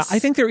 Yeah, I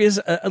think there is,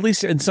 at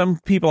least in some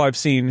people I've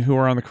seen who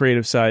are on the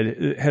creative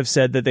side, have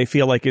said that they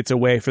feel like it's a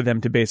way for them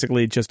to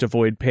basically just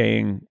avoid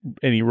paying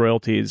any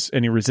royalties,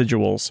 any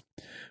residuals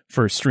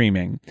for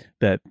streaming.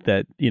 That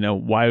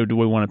why do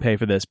we want to pay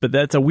for this? But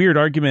that's a weird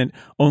argument,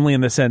 only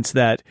in the sense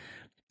that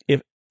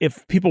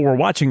if people were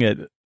watching it,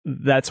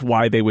 that's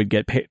why they would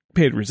get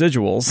paid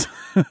residuals,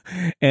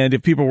 and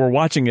if people were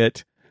watching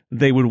it,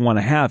 they would want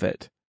to have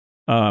it.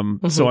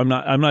 So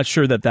I'm not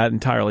sure that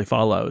entirely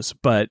follows,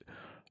 but.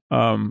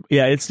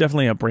 Yeah, it's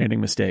definitely a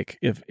branding mistake,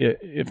 if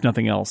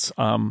nothing else.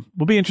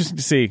 Will be interesting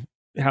to see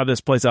how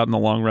this plays out in the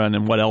long run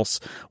and what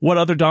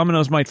other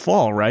dominoes might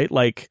fall, right?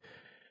 Like,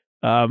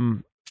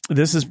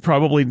 this is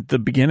probably the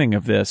beginning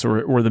of this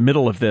or the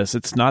middle of this.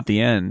 It's not the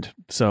end.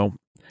 So.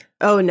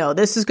 Oh, no,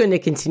 this is going to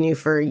continue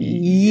for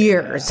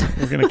years.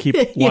 We're going to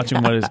keep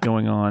watching what is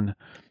going on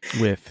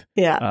with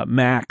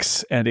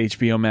Max and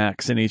HBO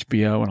Max and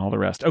HBO and all the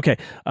rest. Okay.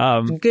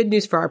 Good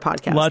news for our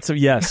podcast. Lots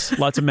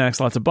of Max,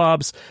 lots of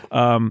Bobs.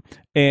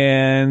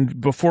 And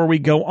before we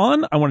go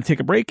on, I want to take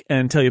a break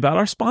and tell you about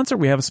our sponsor.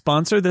 We have a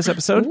sponsor. This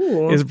episode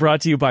is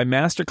brought to you by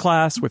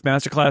Masterclass. With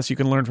Masterclass, you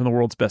can learn from the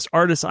world's best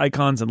artists,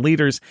 icons, and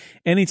leaders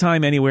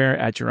anytime, anywhere,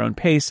 at your own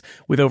pace.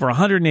 With over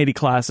 180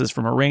 classes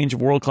from a range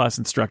of world-class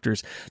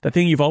instructors, the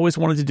thing you've always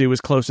wanted to do is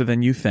closer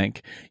than you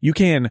think. You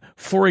can,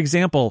 for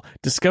example,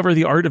 discover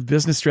the art of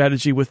business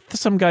strategy with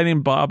some guy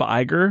named Bob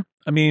Iger.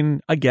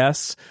 I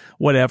guess,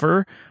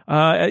 whatever.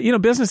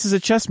 Business is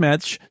a chess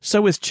match.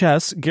 So is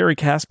chess. Gary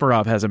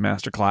Kasparov has a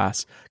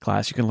masterclass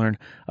class. You can learn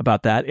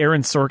about that.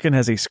 Aaron Sorkin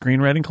has a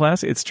screenwriting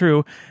class. It's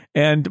true.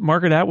 And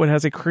Margaret Atwood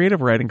has a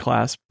creative writing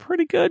class.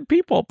 Pretty good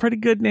people, pretty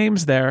good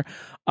names there.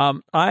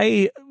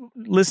 I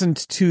listened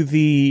to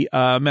the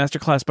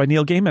masterclass by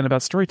Neil Gaiman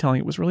about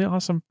storytelling. It was really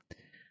awesome.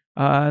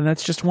 And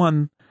that's just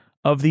one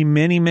of the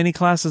many, many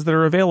classes that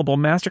are available.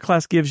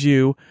 Masterclass gives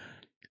you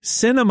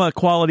cinema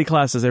quality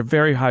classes. They're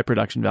very high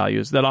production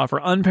values that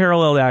offer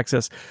unparalleled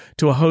access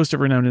to a host of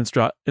renowned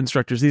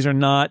instructors. These are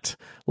not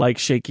like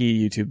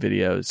shaky YouTube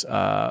videos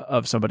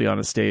of somebody on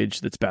a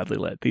stage that's badly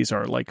lit. These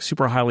are like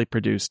super highly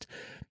produced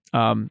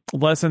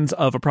lessons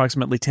of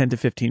approximately 10 to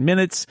 15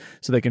 minutes,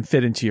 so they can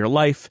fit into your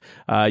life.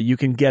 You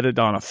can get it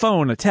on a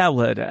phone, a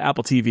tablet,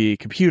 Apple TV,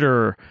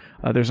 computer.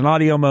 There's an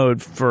audio mode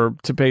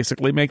to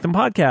basically make them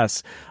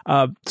podcasts.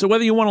 So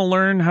whether you want to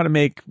learn how to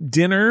make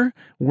dinner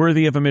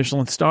worthy of a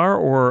Michelin star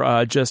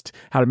or just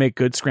how to make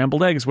good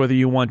scrambled eggs, whether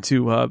you want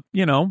to,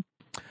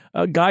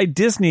 guide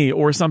Disney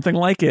or something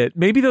like it.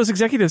 Maybe those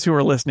executives who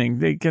are listening,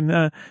 they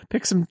can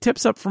pick some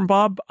tips up from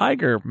Bob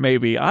Iger,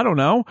 maybe. I don't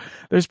know.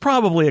 There's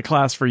probably a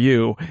class for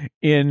you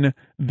in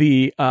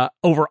the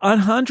over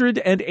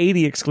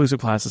 180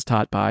 exclusive classes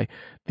taught by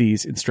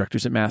these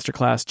instructors at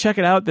Masterclass. Check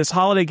it out. This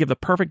holiday, give the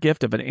perfect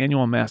gift of an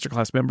annual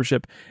Masterclass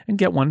membership and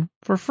get one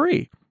for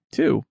free,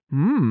 too.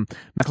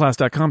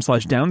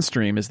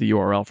 Masterclass.com/downstream is the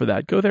URL for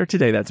that. Go there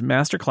today. That's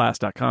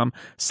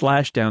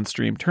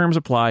masterclass.com/downstream. Terms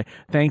apply.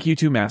 Thank you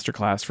to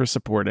Masterclass for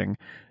supporting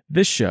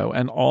this show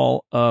and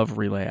all of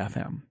Relay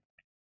FM.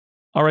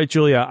 All right,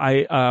 Julia,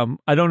 I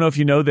don't know if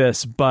you know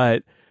this,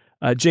 but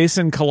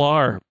Jason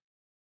Kilar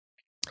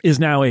is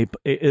now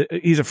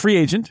he's a free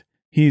agent.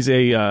 He's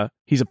a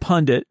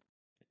pundit.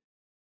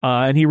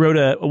 And he wrote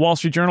a Wall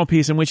Street Journal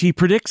piece in which he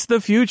predicts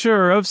the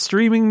future of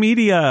streaming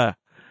media.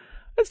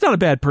 That's not a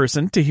bad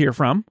person to hear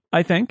from,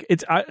 I think.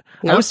 I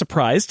was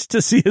surprised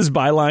to see his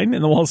byline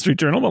in the Wall Street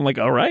Journal. I'm like,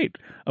 all right,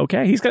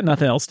 okay, he's got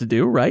nothing else to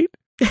do, right?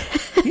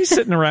 He's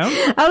sitting around.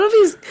 I don't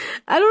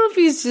know if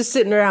he's just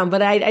sitting around,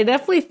 but I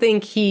definitely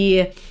think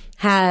he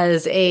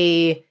has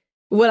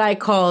what I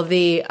call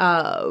the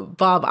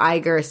Bob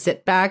Iger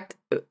sit back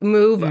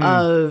move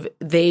of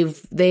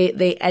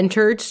they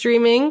entered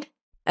streaming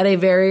at a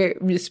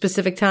very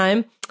specific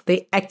time.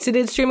 They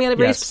exited streaming at a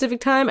very specific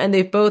time, and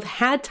they've both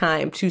had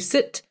time to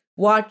sit,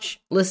 watch,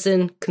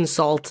 listen,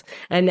 consult,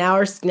 and now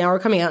we're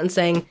coming out and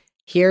saying,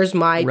 here's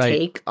my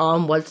take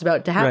on what's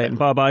about to happen. Right, and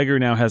Bob Iger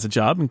now has a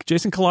job, and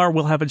Jason Kilar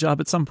will have a job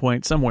at some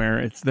point somewhere.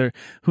 It's there.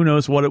 Who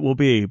knows what it will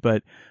be,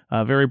 but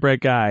a very bright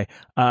guy.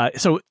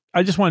 So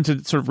I just wanted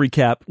to sort of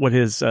recap what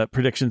his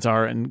predictions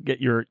are and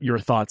get your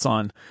thoughts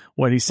on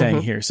what he's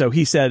saying here. So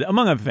he said,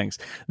 among other things,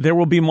 there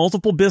will be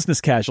multiple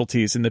business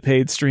casualties in the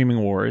paid streaming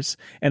wars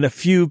and a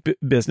few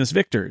business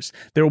victors.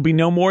 There will be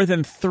no more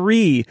than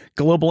 3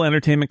 global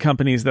entertainment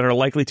companies that are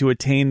likely to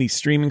attain the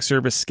streaming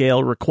service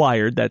scale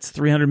required. That's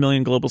 300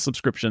 million global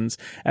subscriptions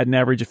at an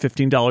average of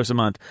 $15 a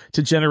month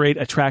to generate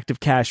attractive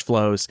cash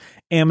flows.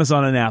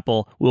 Amazon and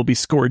Apple will be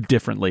scored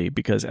differently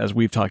because, as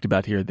we've talked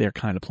about here, they're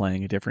kind of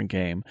playing a different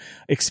game.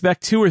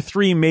 Expect 2 or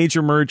 3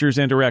 major mergers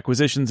and or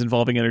acquisitions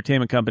involving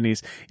entertainment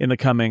companies in the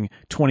coming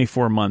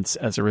 24 months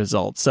as a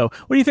result. So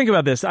what do you think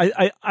about this?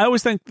 I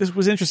always think this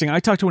was interesting. I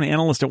talked to an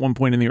analyst at one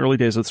point in the early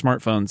days with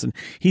smartphones, and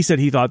he said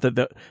he thought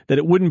that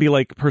it wouldn't be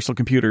like personal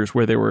computers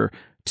where there were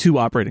 2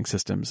 operating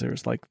systems. There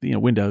was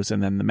Windows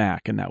and then the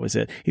Mac, and that was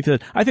it. He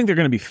said, I think there are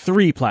going to be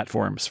 3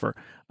 platforms for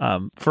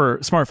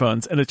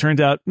smartphones, and it turned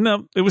out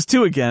no, it was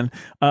 2 again,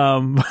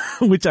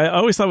 which I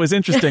always thought was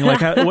interesting.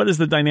 Like, what is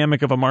the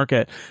dynamic of a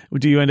market?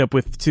 Do you end up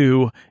with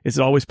 2? Is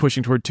it always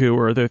pushing toward 2,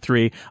 or are there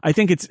 3? I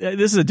think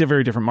this is a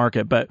very different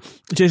market. But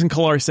Jason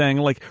Kilar is saying,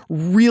 like,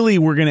 really,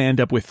 we're going to end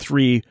up with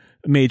 3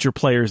 major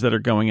players that are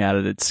going at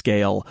it at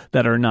scale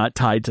that are not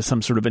tied to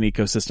some sort of an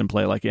ecosystem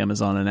play like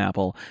Amazon and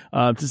Apple.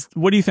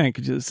 What do you think?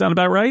 Does it sound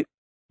about right?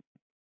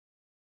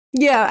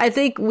 Yeah, I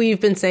think we've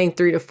been saying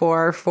 3 to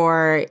 4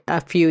 for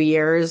a few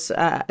years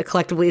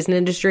collectively as an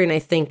industry. And I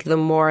think the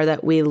more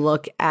that we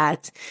look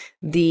at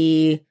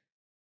the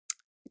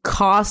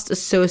cost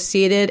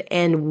associated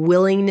and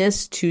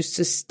willingness to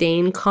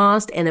sustain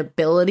cost and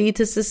ability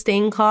to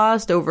sustain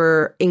cost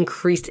over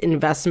increased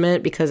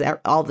investment because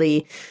all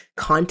the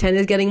content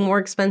is getting more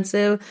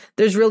expensive,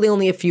 there's really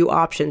only a few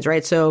options,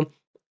 right? So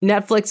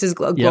Netflix is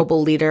a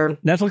global leader.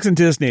 Netflix and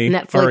Disney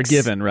are a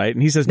given, right?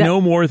 And he says no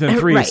more than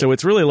 3. Right. So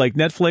it's really like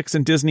Netflix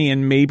and Disney,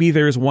 and maybe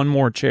there's one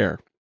more chair.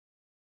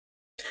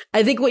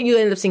 I think what you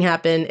end up seeing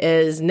happen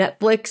is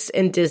Netflix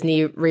and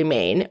Disney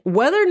remain.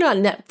 Whether or not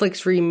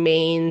Netflix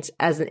remains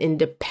as an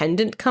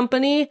independent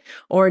company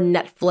or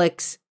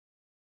Netflix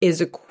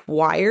is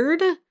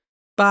acquired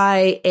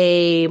by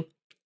a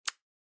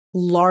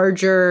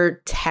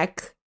larger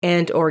tech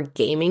and or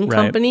gaming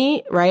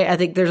company, right? I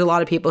think there's a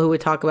lot of people who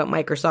would talk about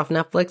Microsoft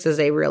Netflix as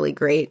a really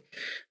great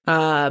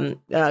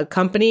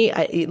company.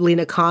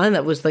 Lena Khan,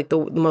 that was like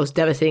the most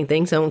devastating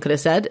thing someone could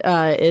have said,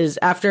 is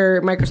after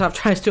Microsoft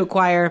tries to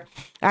acquire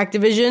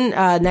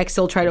Activision, next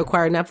they'll try to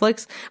acquire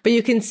Netflix. But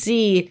you can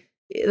see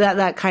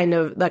that kind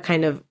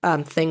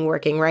of thing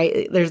working,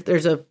 right?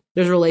 There's a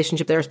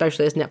relationship there,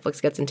 especially as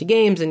Netflix gets into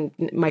games and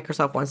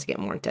Microsoft wants to get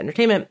more into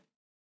entertainment.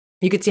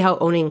 You could see how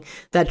owning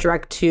that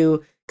direct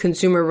to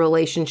consumer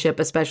relationship,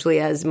 especially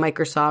as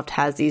Microsoft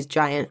has these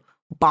giant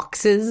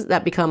boxes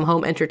that become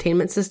home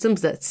entertainment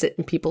systems that sit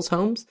in people's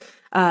homes,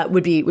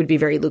 would be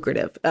very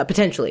lucrative,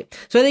 potentially.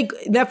 So I think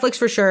Netflix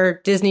for sure,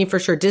 Disney for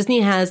sure.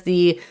 Disney has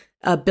the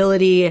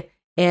ability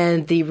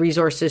and the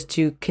resources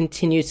to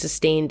continue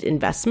sustained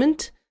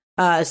investment.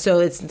 So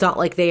it's not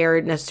like they are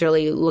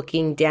necessarily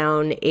looking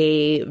down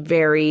a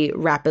very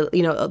rapid,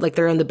 like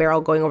they're in the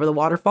barrel going over the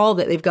waterfall,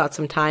 that they've got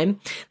some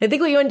time. I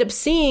think what you end up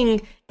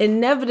seeing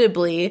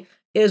inevitably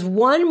is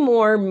one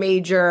more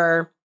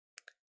major.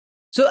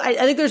 So I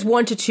think there's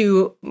 1 to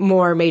 2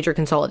 more major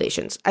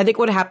consolidations. I think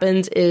what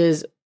happens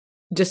is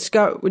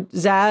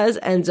Zaz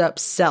ends up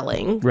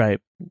selling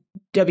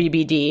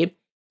WBD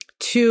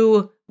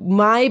to,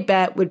 my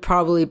bet would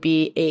probably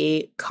be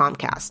a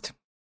Comcast.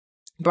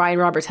 Brian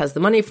Roberts has the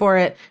money for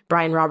it.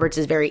 Brian Roberts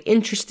is very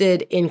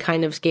interested in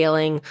kind of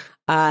scaling.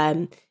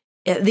 The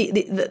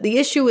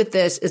issue with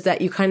this is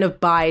that you kind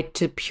of buy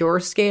to pure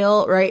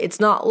scale, right?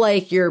 It's not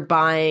like you're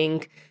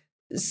buying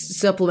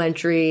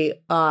supplementary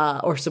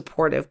or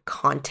supportive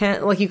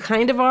content, like you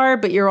kind of are,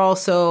 but you're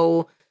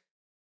also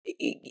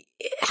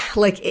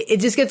like,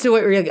 it just gets to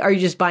what are you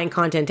just buying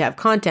content to have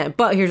content?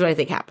 But here's what I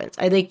think happens.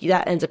 I think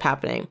that ends up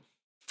happening.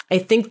 I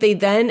think they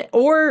then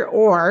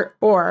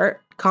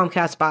or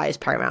Comcast buys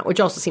Paramount, which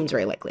also seems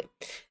very likely.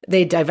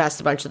 They divest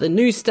a bunch of the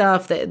new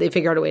stuff. They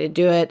figure out a way to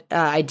do it.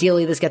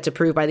 Ideally, this gets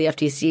approved by the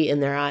FTC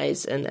in their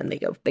eyes, and then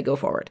they go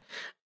forward.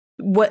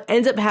 what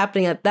ends up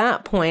happening at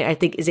that point, I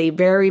think, is a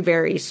very,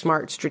 very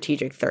smart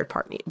strategic third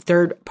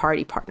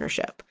party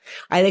partnership.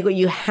 I think what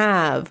you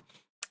have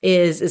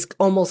is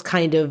almost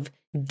kind of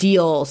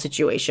deal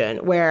situation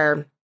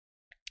where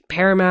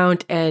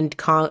Paramount and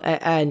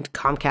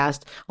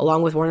Comcast,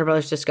 along with Warner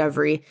Brothers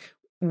Discovery,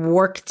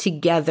 work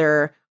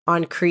together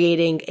on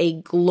creating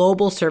a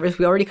global service.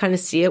 We already kind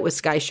of see it with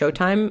Sky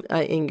Showtime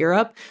in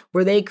Europe,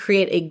 where they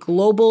create a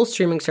global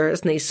streaming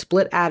service and they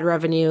split ad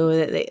revenue.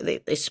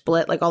 They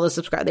split like all the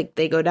subscribers.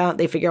 They go down,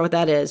 they figure out what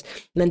that is.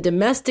 And then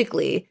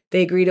domestically,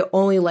 they agree to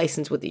only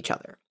license with each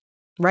other,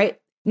 right?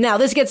 Now,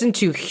 this gets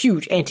into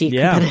huge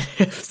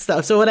anti-competitive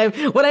stuff. So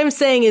what I'm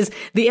saying is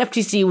the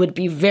FTC would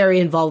be very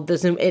involved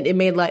with this, and it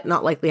may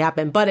not likely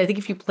happen. But I think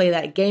if you play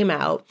that game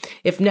out,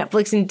 if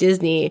Netflix and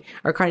Disney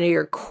are kind of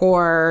your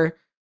core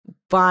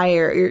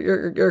buyer,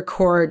 your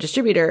core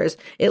distributors,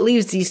 it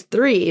leaves these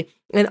three.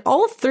 And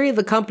all three of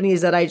the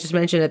companies that I just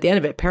mentioned at the end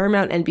of it,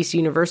 Paramount, NBC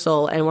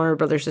Universal, and Warner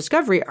Brothers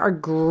Discovery, are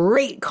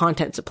great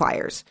content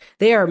suppliers.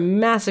 They are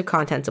massive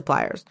content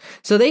suppliers.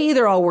 So they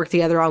either all work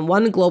together on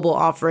one global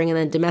offering and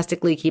then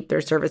domestically keep their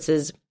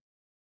services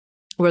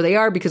where they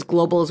are, because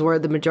global is where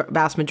the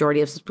vast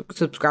majority of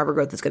subscriber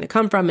growth is going to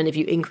come from. And if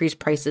you increase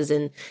prices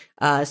in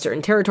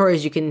certain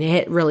territories, you can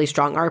hit really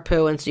strong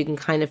ARPU. And so you can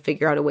kind of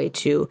figure out a way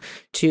to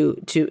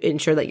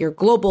ensure that your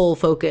global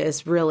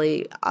focus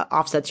really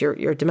offsets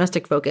your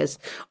domestic focus.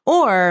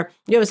 Or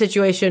you have a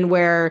situation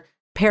where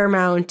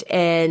Paramount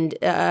and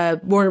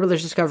Warner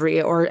Brothers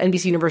Discovery, or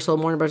NBC Universal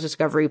and Warner Brothers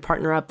Discovery,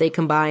 partner up, they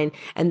combine,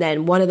 and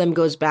then one of them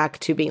goes back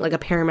to being like a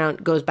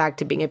Paramount goes back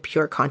to being a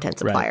pure content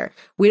supplier. Right.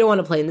 We don't want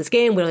to play in this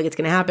game. We don't think it's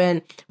going to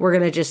happen. We're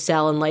going to just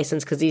sell and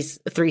license because these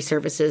three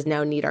services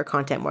now need our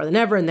content more than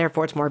ever, and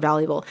therefore it's more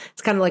valuable.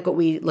 It's kind of like what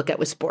we look at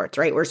with sports,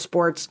 right? Where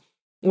sports,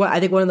 well, I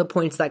think one of the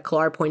points that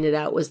Kilar pointed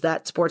out was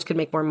that sports could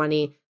make more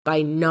money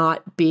by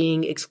not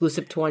being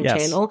exclusive to one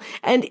channel,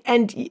 and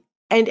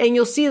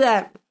you'll see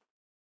that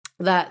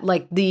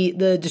like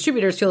the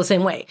distributors feel the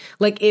same way.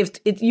 Like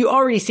if you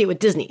already see it with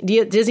Disney.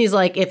 Disney's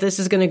like, if this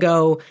is going to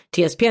go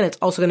to ESPN, it's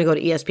also going to go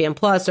to ESPN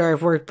Plus, or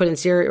if we're putting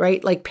Sirius,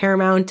 right? Like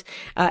Paramount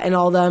and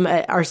all of them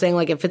are saying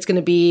like, if it's going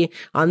to be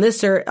on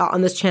this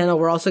channel,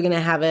 we're also going to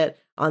have it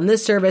on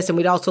this service, and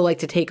we'd also like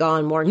to take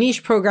on more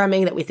niche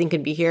programming that we think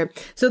could be here.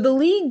 So the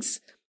leagues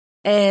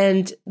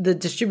and the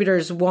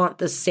distributors want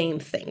the same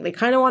thing. They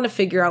kind of want to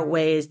figure out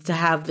ways to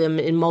have them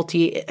in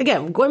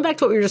again, going back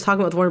to what we were just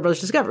talking about with Warner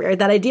Brothers Discovery, right?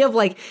 That idea of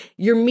like,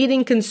 you're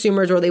meeting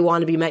consumers where they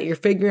want to be met. You're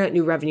figuring out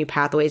new revenue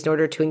pathways in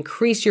order to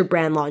increase your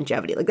brand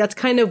longevity. Like that's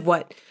kind of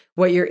what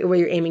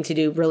you're aiming to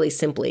do, really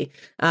simply.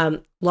 A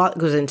lot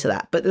goes into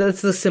that, but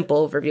that's the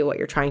simple overview of what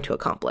you're trying to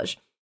accomplish.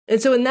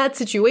 And so in that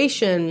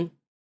situation,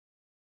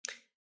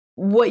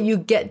 what you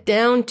get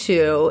down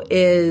to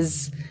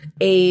is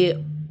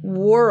a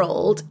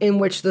world in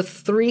which the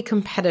three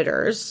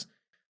competitors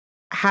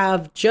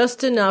have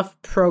just enough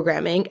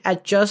programming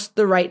at just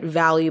the right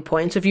value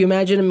point. So if you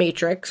imagine a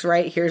matrix,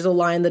 right? Here's a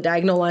line, the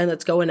diagonal line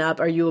that's going up.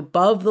 Are you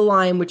above the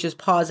line, which is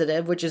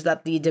positive, which is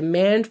that the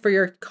demand for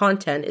your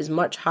content is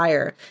much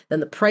higher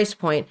than the price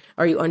point?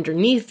 Are you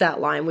underneath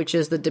that line, which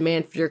is the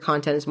demand for your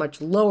content is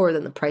much lower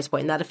than the price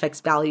point? And that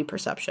affects value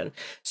perception.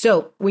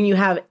 So when you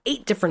have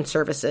 8 different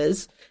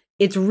services,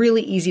 it's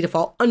really easy to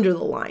fall under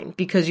the line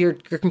because you're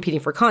competing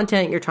for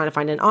content. You're trying to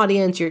find an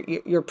audience.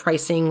 You're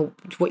pricing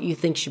what you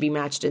think should be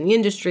matched in the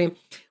industry.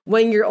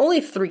 When you're only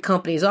 3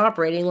 companies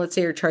operating, let's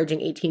say you're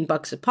charging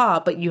 $18 a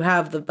pop, but you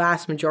have the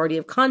vast majority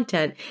of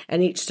content,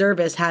 and each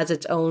service has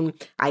its own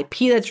IP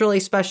that's really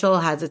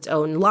special, has its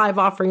own live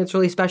offering that's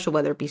really special,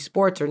 whether it be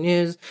sports or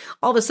news.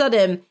 All of a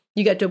sudden,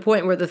 you get to a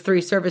point where the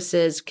 3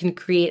 services can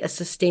create a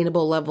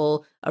sustainable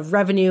level of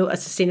revenue, a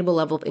sustainable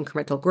level of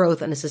incremental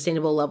growth, and a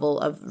sustainable level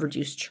of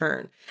reduced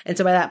churn. And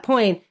so by that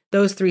point,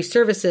 those 3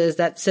 services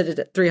that sit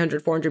at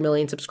 300, 400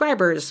 million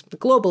subscribers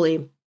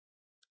globally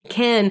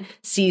can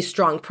see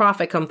strong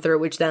profit come through,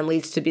 which then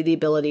leads to be the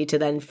ability to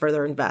then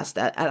further invest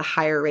at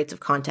higher rates of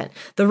content.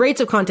 The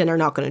rates of content are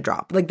not going to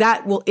drop. Like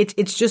that will,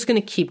 it's just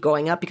going to keep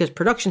going up because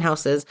production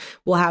houses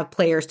will have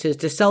players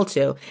to sell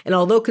to. And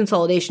although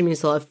consolidation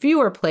means they'll have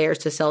fewer players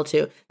to sell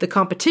to, the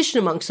competition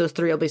amongst those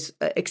 3 will be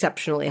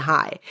exceptionally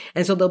high.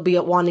 And so they'll be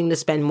wanting to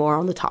spend more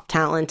on the top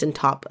talent and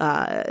top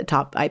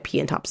IP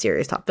and top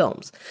series, top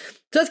films.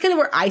 So that's kind of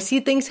where I see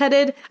things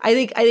headed. I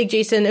think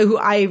Jason, who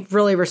I've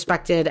really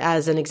respected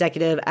as an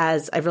executive,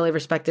 as I've really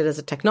respected as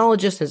a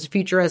technologist, as a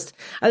futurist,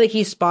 I think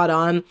he's spot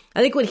on.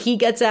 I think what he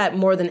gets at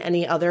more than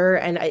any other,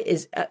 and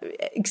is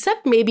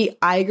except maybe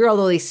Iger,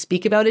 although they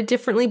speak about it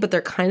differently, but they're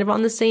kind of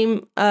on the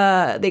same.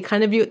 They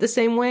kind of view it the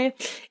same way.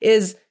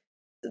 Is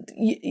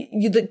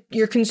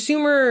your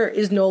consumer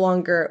is no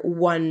longer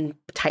one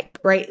type,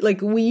 right?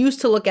 Like we used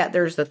to look at,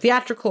 there's the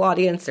theatrical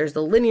audience, there's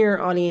the linear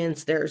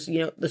audience, there's,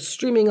 the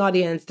streaming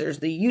audience, there's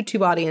the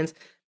YouTube audience.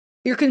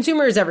 your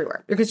consumer is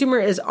everywhere. Your consumer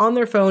is on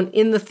their phone,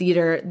 in the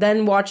theater,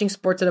 then watching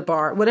sports at a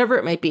bar, whatever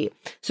it might be.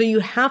 So you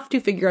have to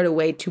figure out a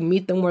way to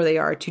meet them where they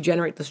are to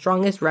generate the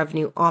strongest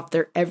revenue off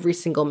their every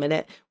single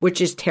minute,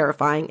 which is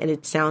terrifying, and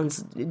it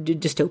sounds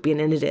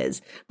dystopian, and it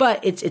is.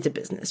 But it's a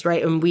business,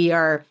 right? And we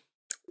are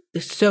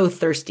so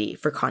thirsty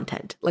for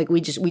content. Like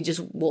we just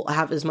will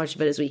have as much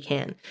of it as we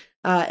can.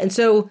 And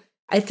so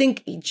I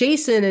think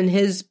Jason and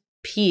his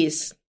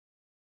piece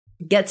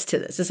gets to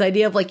this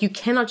idea of like, you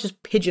cannot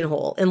just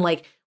pigeonhole and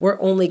like, we're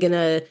only going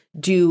to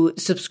do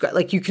subscribe.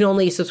 Like you can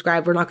only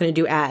subscribe. We're not going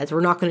to do ads.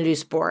 We're not going to do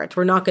sports.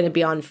 We're not going to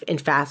be in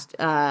fast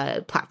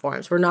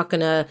platforms. We're not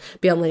going to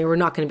be on linear. We're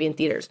not going to be in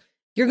theaters.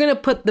 You're going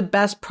to put the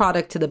best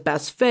product to the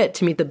best fit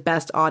to meet the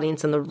best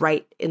audience in the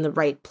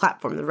right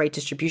platform, the right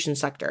distribution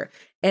sector.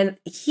 And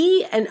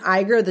he and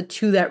Iger are the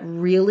two that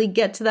really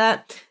get to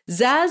that.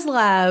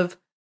 Zaslav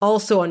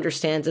also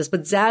understands this,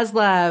 but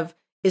Zaslav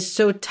is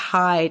so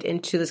tied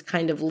into this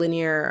kind of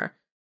linear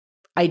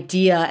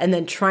idea and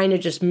then trying to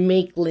just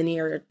make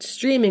linear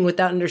streaming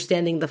without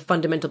understanding the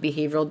fundamental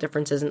behavioral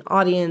differences in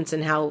audience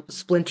and how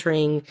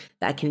splintering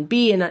that can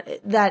be. And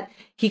that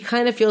he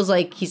kind of feels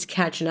like he's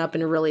catching up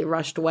in a really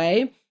rushed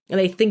way. And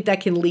I think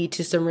that can lead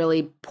to some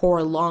really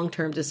poor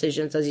long-term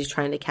decisions as he's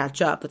trying to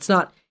catch up. It's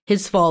not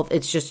his fault.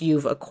 It's just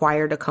you've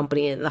acquired a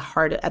company in the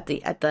heart at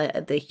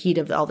the heat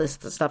of all this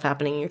stuff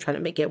happening. And you're trying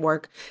to make it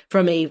work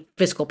from a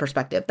fiscal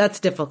perspective.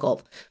 That's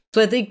difficult.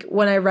 So I think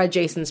when I read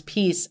Jason's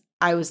piece,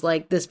 I was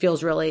like, this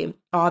feels really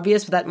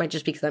obvious, but that might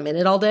just be because I'm in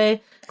it all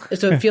day.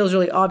 So it feels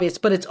really obvious,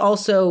 but it's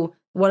also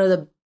one of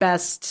the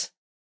best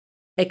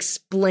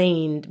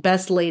explained,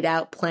 best laid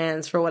out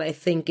plans for what I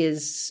think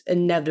is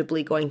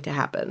inevitably going to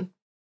happen.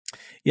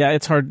 Yeah,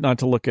 it's hard not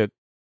to look at,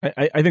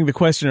 I think the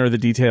question are the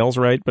details,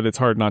 right? But it's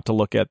hard not to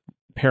look at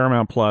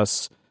Paramount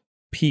Plus,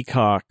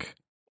 Peacock,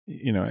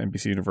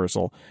 NBC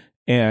Universal,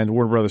 and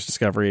Warner Brothers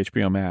Discovery,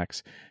 HBO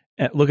Max.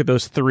 And look at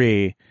those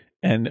three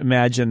and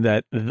imagine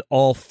that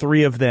all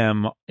three of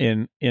them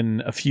in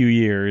a few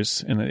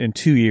years, in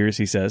 2 years,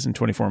 he says, in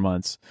 24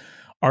 months,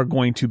 are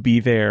going to be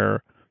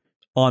there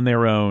on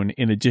their own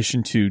in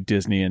addition to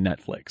Disney and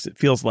Netflix. It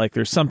feels like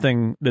there's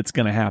something that's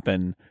going to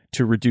happen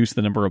to reduce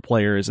the number of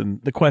players. And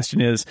the question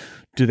is,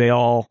 do they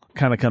all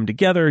kind of come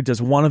together?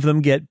 Does one of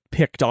them get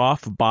picked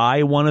off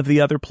by one of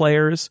the other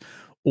players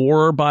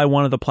or by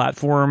one of the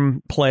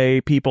platform play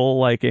people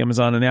like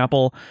Amazon and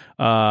Apple?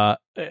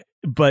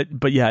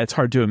 But yeah, it's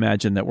hard to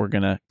imagine that we're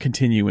going to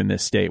continue in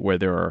this state where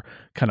there are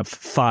kind of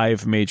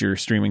 5 major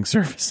streaming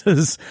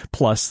services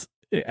plus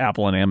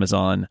Apple and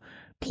Amazon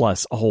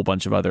plus a whole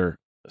bunch of other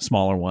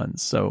smaller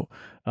ones. So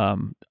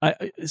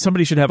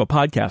somebody should have a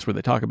podcast where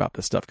they talk about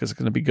this stuff because it's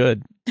going to be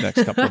good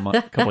next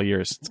couple of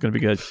years. It's going to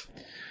be good.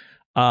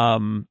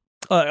 And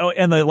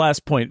the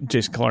last point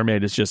Jason Kilar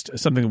made is just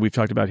something that we've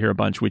talked about here a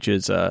bunch, which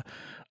is a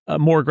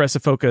more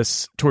aggressive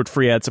focus toward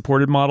free ad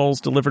supported models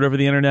delivered over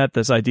the internet.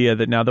 This idea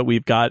that now that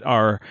we've got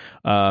our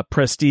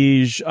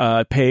prestige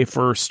pay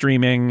for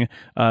streaming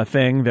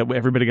thing that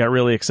everybody got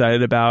really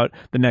excited about,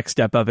 the next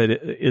step of it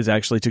is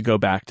actually to go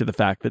back to the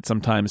fact that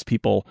sometimes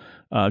people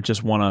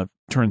just want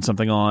to turn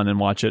something on and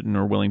watch it and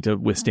are willing to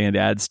withstand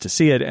ads to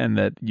see it, and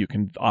that you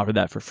can offer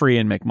that for free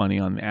and make money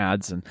on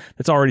ads. And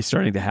that's already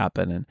starting to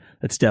happen, and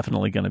that's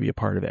definitely going to be a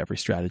part of every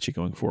strategy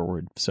going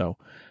forward. So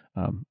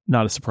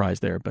not a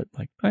surprise there, but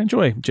like I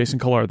enjoy Jason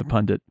Kilar, the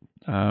pundit,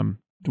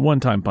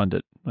 one-time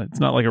pundit. It's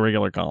not like a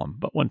regular column,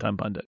 but one-time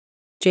pundit.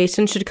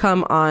 Jason should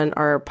come on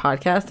our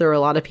podcast. There were a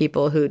lot of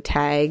people who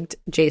tagged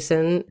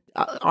Jason,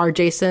 our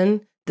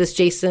Jason, this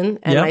Jason,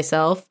 and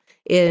myself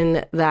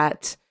in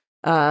that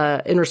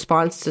in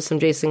response to some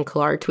Jason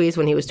Kilar tweets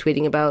when he was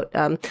tweeting about.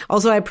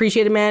 Also, I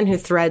appreciate a man who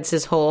threads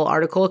his whole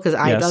article because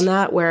I've done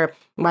that where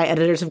my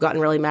editors have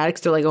gotten really mad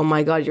because they're like, "Oh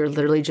my God, you're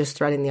literally just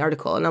threading the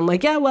article," and I'm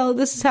like, "Yeah, well,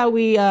 this is how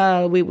we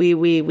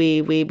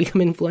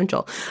become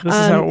influential. This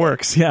is how it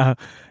works." Yeah.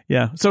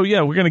 Yeah. So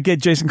yeah, we're gonna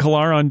get Jason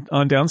Kilar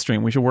on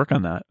Downstream. We should work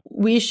on that.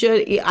 We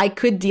should. I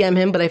could DM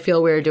him, but I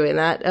feel weird doing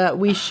that.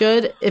 We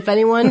should. If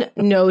anyone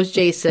knows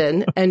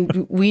Jason,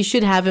 and we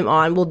should have him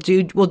on. We'll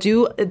do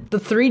the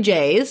 3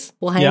 J's.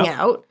 We'll hang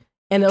out,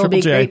 and it'll be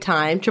a great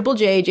time. Triple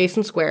J,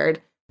 Jason squared.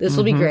 This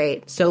will be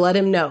great. So let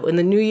him know in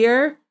the new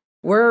year.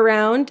 We're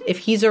around. If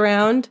he's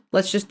around,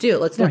 let's just do it.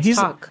 Let's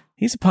talk.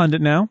 He's a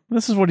pundit now.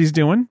 This is what he's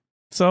doing.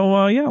 So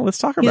let's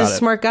talk about it. He's a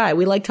smart guy.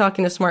 We like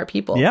talking to smart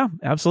people. Yeah,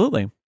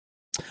 absolutely.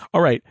 All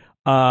right.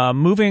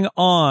 Moving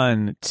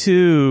on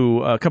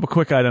to a couple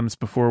quick items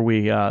before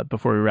we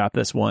wrap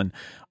this one.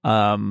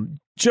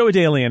 Joe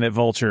Adalian at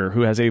Vulture,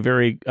 who has a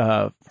very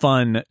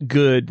fun,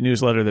 good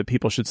newsletter that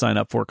people should sign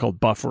up for called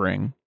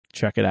Buffering.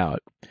 Check it out.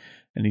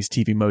 And he's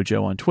TV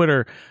Mojo on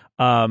Twitter.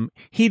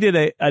 He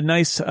did a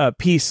nice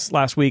piece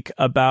last week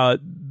about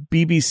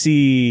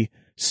BBC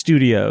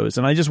Studios.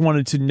 And I just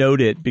wanted to note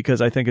it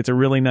because I think it's a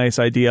really nice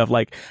idea of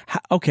like,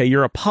 okay,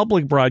 you're a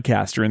public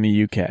broadcaster in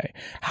the UK.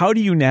 How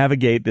do you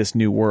navigate this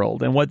new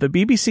world? And what the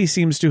BBC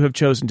seems to have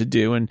chosen to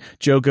do, and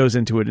Joe goes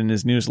into it in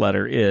his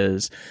newsletter,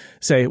 is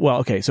say, well,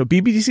 okay, so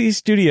BBC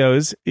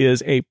Studios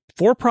is a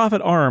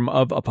for-profit arm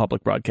of a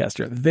public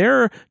broadcaster.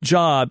 Their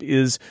job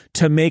is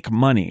to make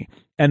money,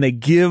 and they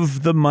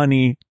give the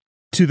money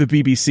to the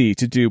BBC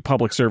to do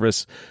public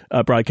service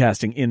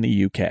broadcasting in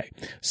the UK.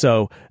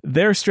 So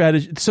their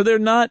strategy, so they're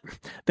not,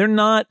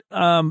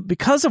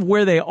 because of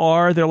where they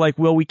are, they're like,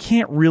 well, we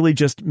can't really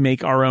just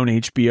make our own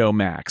HBO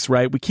Max,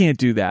 right? We can't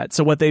do that.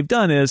 So what they've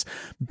done is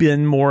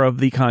been more of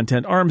the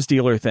content arms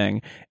dealer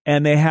thing,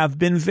 and they have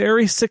been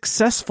very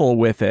successful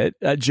with it.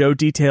 Joe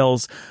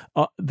details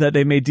that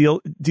they made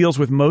deals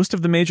with most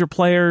of the major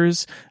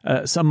players.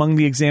 Among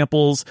the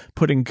examples,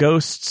 putting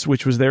Ghosts,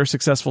 which was their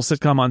successful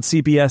sitcom, on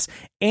CBS,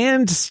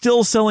 and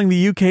still selling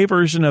the UK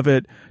version of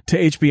it to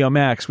HBO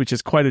Max, which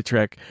is quite a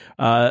trick.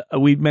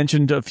 We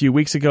mentioned a few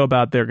weeks ago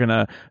about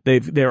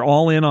they're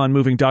all in on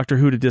moving Doctor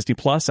Who to Disney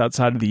Plus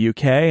outside of the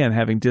UK and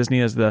having Disney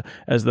as the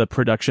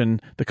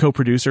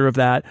co-producer of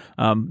that.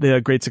 They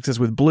had great success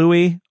with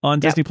Bluey on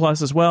Disney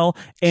Plus as well,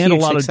 and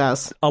Huge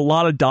a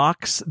lot of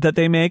docs that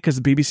they make, because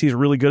the BBC is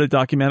really good at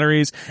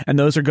documentaries, and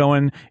those are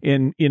going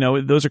in.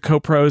 Those are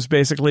co-pros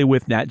basically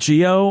with Nat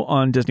Geo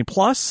on Disney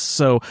Plus.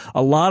 So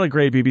a lot of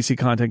great BBC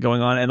content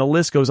going on, and the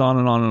list goes on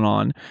and on and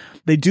on.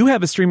 They do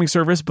have a streaming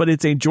service, but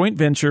it's a joint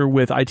venture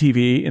with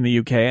ITV in the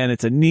UK, and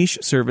it's a niche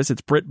service.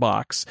 It's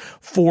BritBox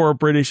for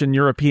British and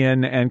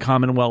European and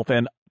Commonwealth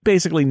and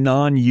basically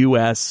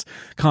non-US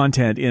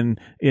content in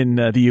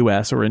the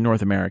US or in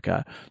North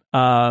America.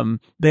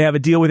 They have a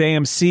deal with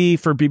AMC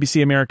for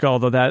BBC America,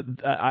 although that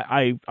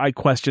I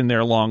question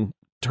their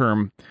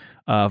long-term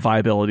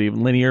viability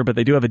linear, but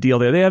they do have a deal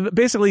there. They have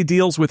basically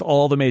deals with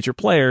all the major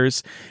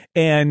players.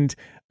 And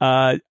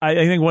I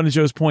think one of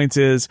Joe's points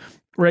is,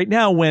 right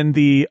now, when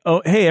hey,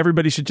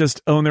 everybody should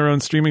just own their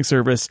own streaming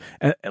service,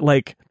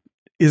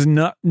 is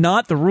not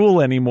the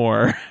rule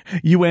anymore.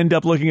 You end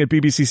up looking at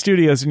BBC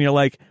Studios and you're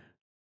like,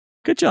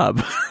 good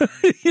job.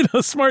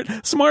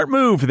 Smart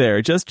move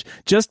there. Just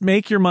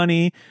make your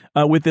money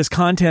with this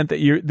content that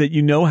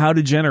you know how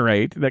to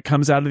generate, that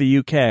comes out of the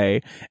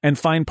UK, and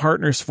find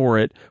partners for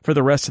it for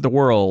the rest of the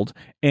world,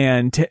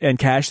 and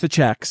cash the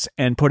checks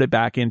and put it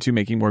back into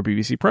making more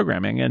BBC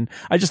programming. And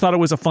I just thought it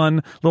was a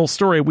fun little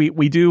story.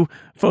 We do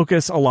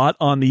focus a lot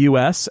on the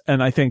US,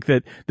 and I think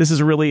that this is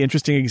a really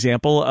interesting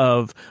example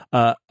of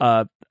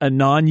a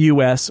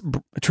non-US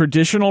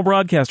traditional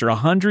broadcaster,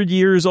 100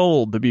 years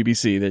old, the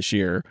BBC this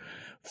year,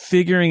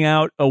 figuring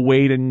out a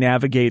way to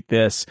navigate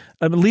this.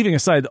 Leaving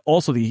aside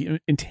also the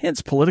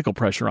intense political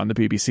pressure on the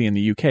BBC in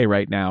the UK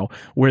right now,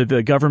 where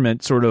the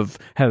government sort of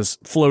has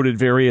floated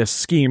various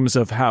schemes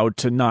of how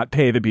to not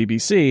pay the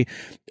BBC,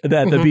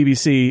 that the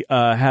BBC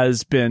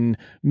has been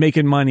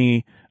making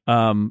money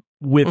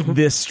with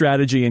this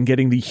strategy and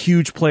getting the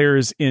huge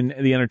players in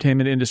the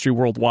entertainment industry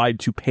worldwide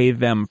to pay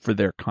them for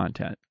their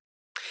content.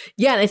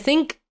 Yeah, and I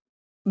think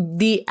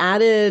the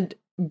added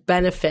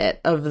benefit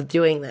of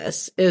doing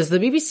this is the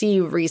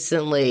BBC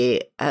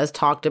recently has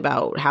talked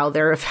about how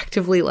they're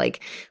effectively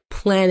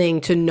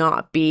planning to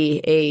not be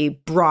a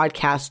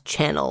broadcast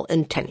channel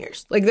in 10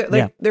 years.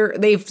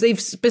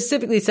 They've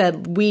specifically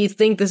said, we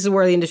think this is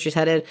where the industry's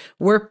headed.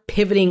 We're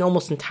pivoting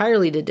almost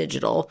entirely to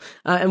digital,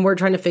 and we're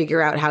trying to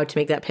figure out how to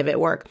make that pivot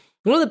work.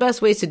 One of the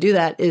best ways to do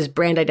that is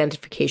brand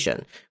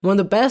identification. One of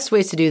the best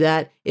ways to do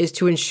that is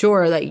to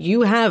ensure that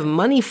you have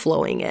money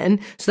flowing in,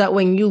 so that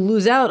when you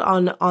lose out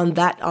on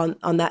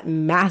that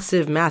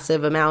massive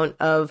amount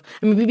of,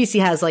 BBC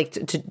has,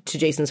 to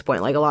Jason's point,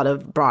 a lot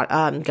of broad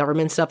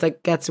government stuff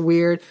that gets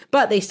weird,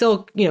 but they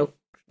still,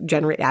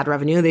 generate ad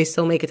revenue. They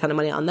still make a ton of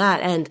money on that.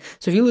 And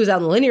so if you lose out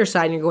on the linear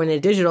side and you're going to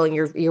digital and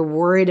you're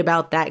worried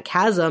about that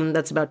chasm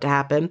that's about to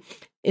happen,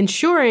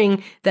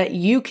 ensuring that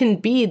you can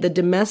be the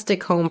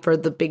domestic home for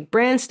the big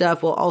brand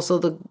stuff, while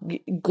also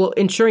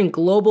ensuring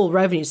global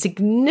revenue,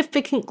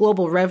 significant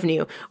global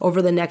revenue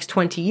over the next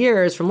 20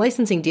 years from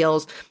licensing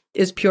deals,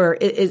 is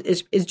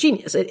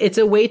genius. It's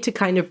a way to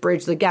kind of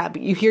bridge the gap.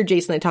 You hear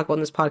Jason and I talk about on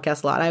this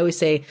podcast a lot. I always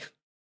say,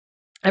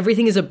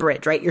 everything is a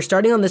bridge, right? You're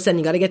starting on this end.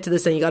 You got to get to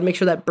this end. You got to make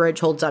sure that bridge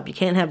holds up. You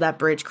can't have that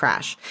bridge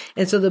crash.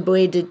 And so the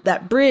way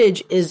that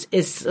bridge is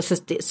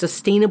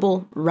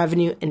sustainable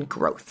revenue and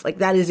growth.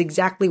 That is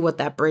exactly what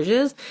that bridge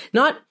is.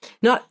 Not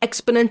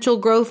exponential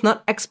growth,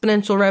 not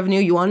exponential revenue.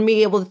 You want to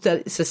be able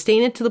to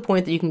sustain it to the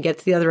point that you can get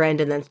to the other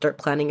end and then start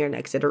planning your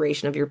next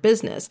iteration of your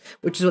business,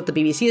 which is what the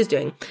BBC is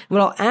doing. And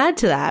what I'll add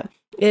to that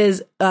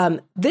is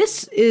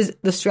this is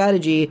the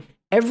strategy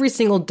every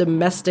single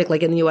domestic,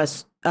 in the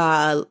US,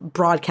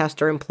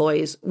 broadcaster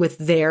employs with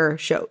their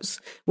shows.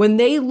 When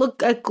they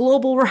look at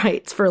global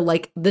rights for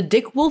the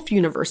Dick Wolf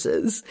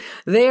universes,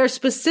 they are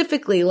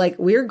specifically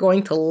we're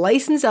going to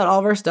license out all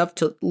of our stuff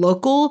to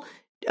local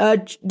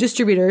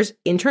distributors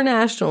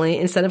internationally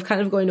instead of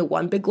kind of going to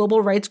one big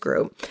global rights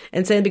group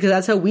and saying, because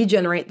that's how we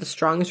generate the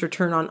strongest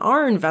return on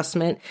our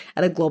investment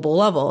at a global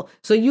level.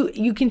 So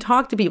you can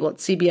talk to people at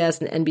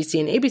CBS and NBC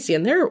and ABC,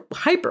 and they're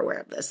hyper aware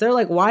of this. They're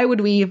like, why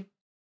would we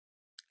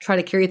try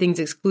to carry things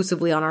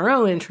exclusively on our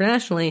own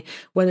internationally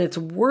when it's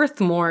worth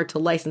more to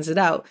license it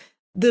out?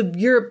 The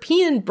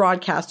European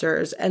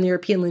broadcasters and the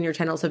European linear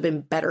channels have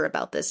been better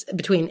about this.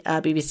 Between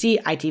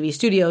BBC, ITV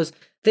Studios,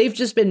 they've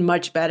just been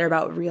much better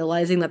about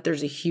realizing that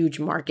there's a huge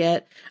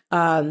market,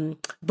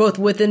 both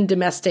within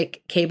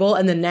domestic cable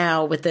and then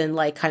now within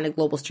like kind of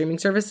global streaming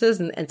services,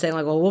 and saying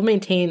like, well, we'll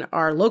maintain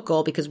our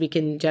local because we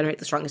can generate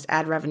the strongest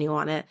ad revenue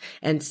on it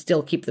and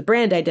still keep the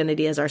brand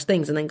identity as our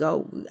things and then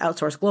go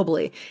outsource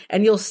globally.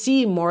 And you'll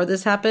see more of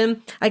this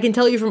happen. I can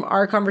tell you from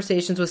our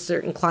conversations with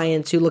certain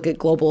clients who look at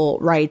global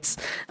rights,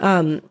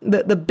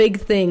 the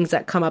big things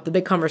that come up, the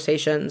big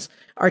conversations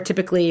are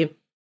typically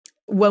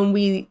when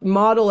we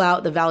model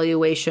out the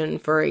valuation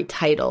for a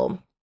title,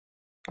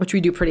 which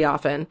we do pretty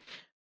often,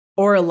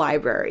 or a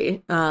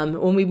library,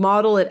 when we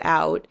model it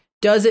out,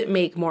 does it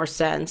make more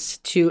sense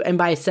to, and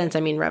by sense, I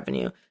mean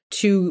revenue,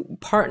 to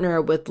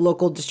partner with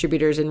local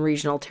distributors in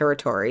regional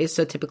territories?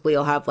 So typically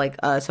you'll have like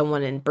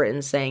someone in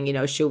Britain saying, you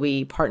know, should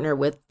we partner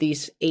with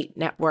these 8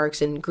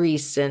 networks in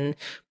Greece and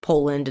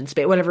Poland and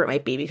Spain, whatever it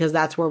might be, because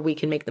that's where we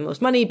can make the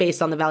most money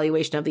based on the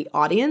valuation of the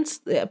audience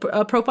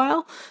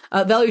profile,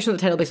 valuation of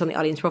the title based on the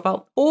audience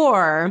profile.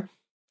 Or,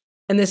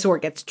 and this is where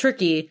it gets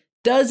tricky,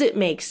 does it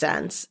make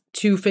sense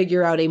to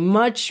figure out a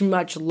much,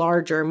 much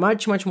larger,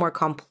 much, much more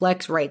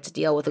complex rights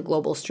deal with a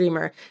global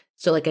streamer?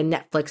 So like a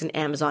Netflix and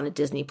Amazon and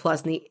Disney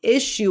Plus. And the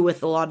issue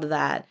with a lot of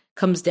that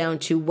comes down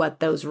to what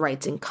those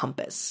rights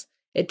encompass.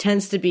 It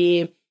tends to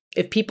be,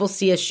 if people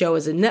see a show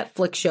as a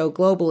Netflix show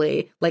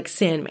globally, like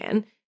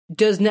Sandman,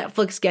 does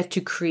Netflix get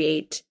to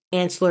create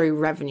ancillary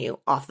revenue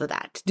off of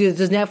that?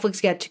 Does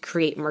Netflix get to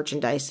create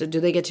merchandise? So do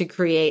they get to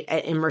create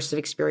immersive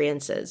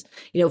experiences?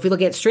 You know, if we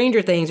look at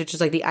Stranger Things, which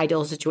is like the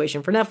ideal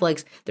situation for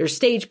Netflix, there's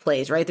stage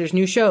plays, right? There's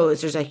new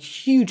shows. There's a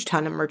huge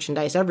ton of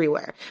merchandise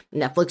everywhere.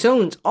 Netflix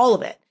owns all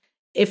of it.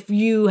 If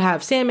you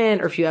have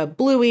Sandman or if you have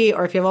Bluey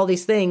or if you have all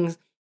these things,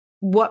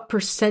 what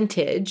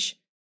percentage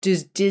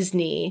does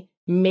Disney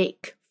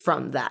make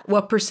from that?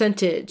 What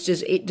percentage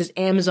does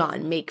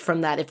Amazon make from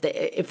that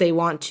if they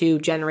want to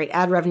generate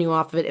ad revenue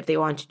off of it, if they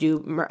want to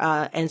do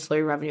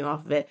ancillary revenue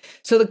off of it?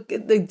 So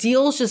the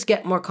deals just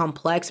get more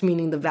complex,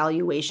 meaning the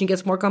valuation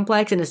gets more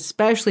complex, and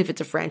especially if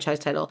it's a franchise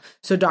title.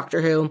 So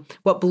Doctor Who,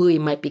 what Bluey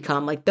might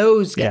become, like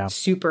those get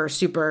super,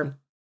 super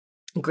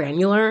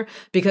granular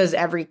because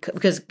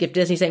if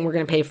Disney's saying we're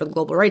going to pay for the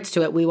global rights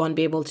to it, we want to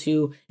be able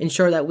to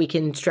ensure that we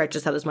can stretch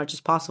this out as much as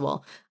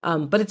possible.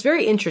 But it's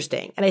very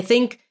interesting. And I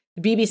think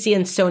BBC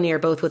and Sony are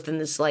both within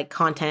this like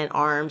content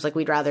arms. Like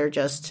we'd rather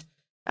just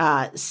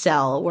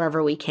sell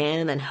wherever we can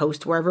and then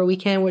host wherever we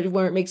can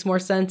where it makes more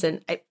sense.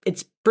 And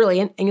it's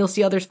brilliant. And you'll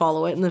see others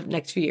follow it in the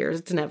next few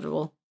years. It's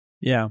inevitable.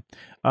 Yeah.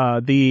 I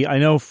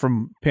know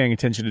from paying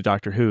attention to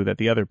Doctor Who that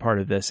the other part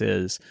of this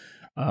is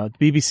the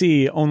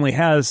BBC only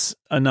has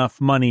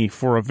enough money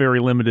for a very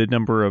limited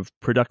number of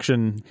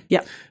productions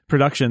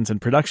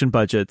and production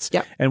budgets.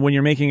 Yep. And when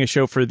you're making a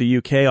show for the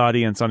UK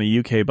audience on a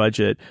UK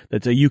budget,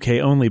 that's a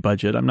UK only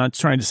budget. I'm not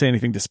trying to say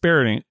anything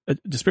disparaging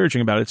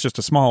about it. It's just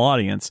a small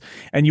audience.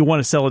 And you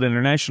want to sell it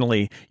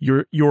internationally.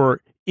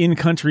 Your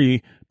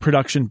in-country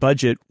production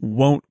budget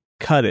won't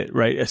cut it,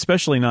 right?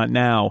 Especially not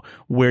now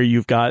where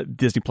you've got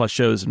Disney Plus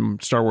shows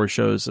and Star Wars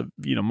shows,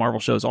 Marvel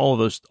shows, all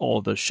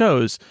of those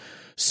shows.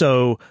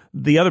 So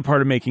the other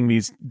part of making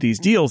these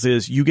deals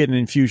is you get an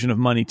infusion of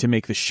money to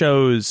make the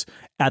shows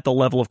at the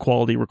level of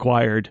quality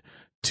required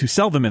to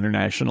sell them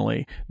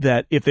internationally,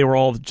 that if they were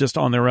all just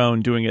on their own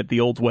doing it the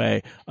old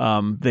way,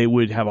 they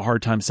would have a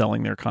hard time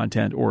selling their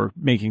content or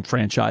making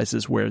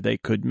franchises where they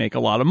could make a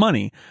lot of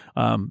money.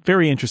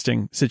 Very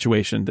interesting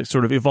situation that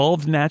sort of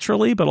evolved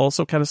naturally, but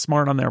also kind of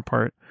smart on their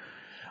part.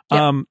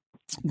 Yep.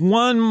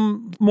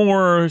 One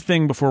more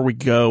thing before we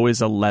go is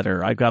a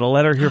letter. I've got a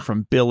letter here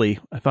from Billy.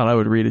 I thought I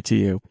would read it to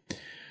you.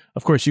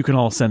 Of course, you can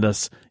all send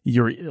us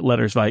your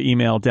letters via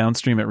email.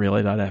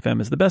 Downstream@relay.fm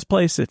is the best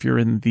place. If you're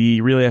in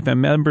the Relay FM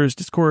members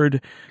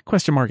Discord,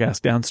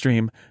 #ask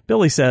downstream.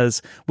 Billy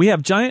says, we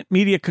have giant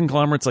media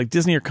conglomerates like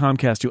Disney or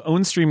Comcast who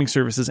own streaming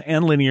services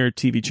and linear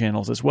TV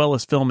channels, as well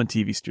as film and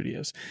TV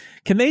studios.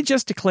 Can they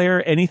just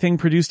declare anything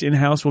produced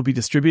in-house will be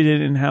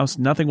distributed in-house,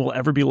 nothing will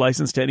ever be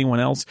licensed to anyone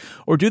else?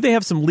 Or do they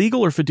have some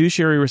legal or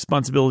fiduciary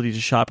responsibility to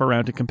shop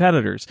around to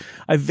competitors?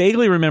 I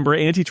vaguely remember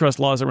antitrust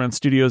laws around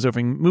studios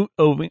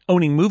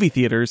owning movie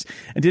theaters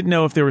and didn't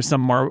know if there was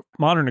some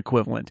modern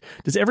equivalent.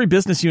 Does every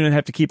business unit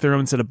have to keep their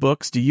own set of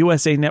books? Do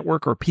USA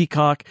Network or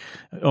Peacock,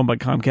 owned by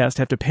Comcast,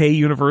 have to pay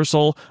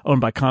Universal, owned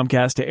by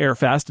Comcast, to air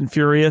Fast and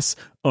Furious,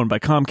 owned by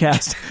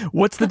Comcast?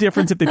 What's the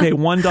difference if they pay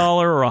 $1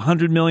 or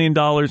 $100 million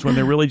when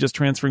they're really just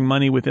transferring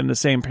money within the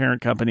same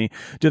parent company?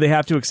 Do they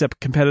have to accept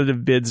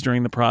competitive bids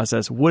during the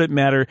process? Would it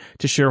matter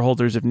to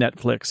shareholders if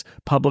Netflix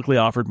publicly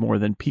offered more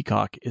than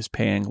Peacock is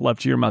paying? Love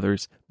to your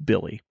mothers,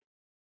 Billy.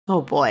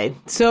 Oh boy.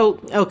 So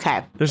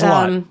okay, there's a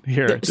lot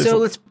here. So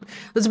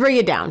let's bring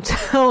it down.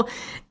 So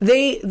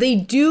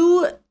they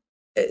do.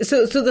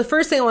 So the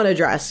first thing I want to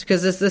address,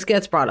 because this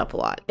gets brought up a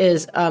lot,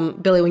 is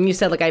Billy, when you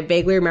said, like, I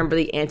vaguely remember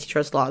the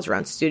antitrust laws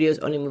around studios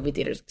owning movie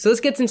theaters. So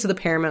this gets into the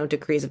Paramount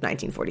decrees of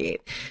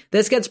 1948.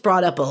 This gets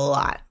brought up a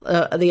lot.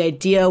 The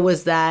idea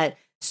was that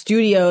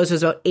studios,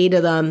 there's about 8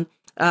 of them,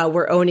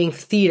 were owning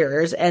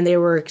theaters, and they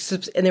were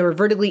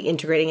vertically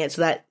integrating it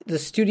so that the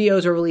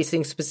studios are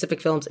releasing specific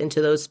films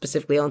into those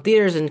specifically owned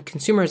theaters, and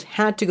consumers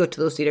had to go to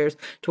those theaters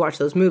to watch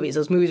those movies.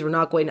 Those movies were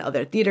not going to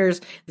other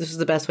theaters. This was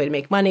the best way to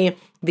make money.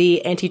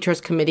 The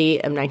Antitrust Committee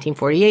of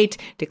 1948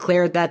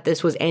 declared that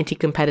this was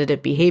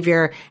anti-competitive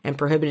behavior and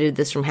prohibited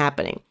this from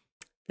happening.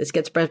 This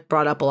gets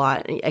brought up a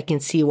lot. I can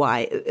see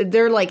why.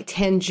 They're like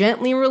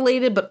tangentially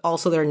related, but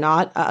also they're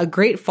not. A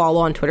great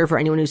follow on Twitter for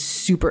anyone who's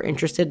super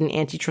interested in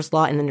antitrust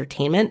law and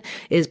entertainment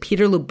is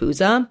Peter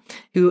Labuza,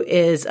 who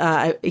is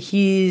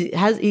he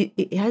has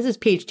his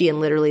PhD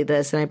in literally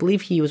this, and I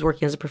believe he was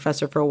working as a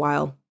professor for a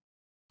while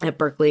at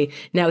Berkeley.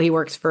 Now he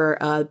works for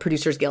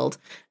Producers Guild,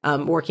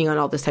 working on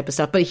all this type of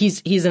stuff. But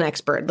he's an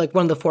expert, like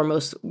one of the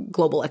foremost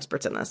global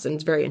experts in this, and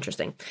it's very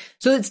interesting.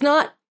 So it's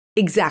not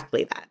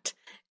exactly that.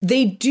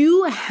 They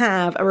do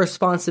have a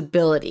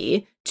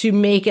responsibility to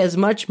make as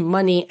much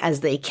money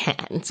as they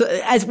can. So,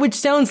 which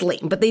sounds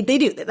lame, but they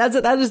do.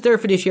 That is their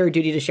fiduciary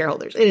duty to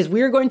shareholders. It is,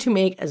 we are going to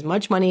make as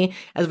much money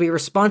as we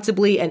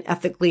responsibly and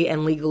ethically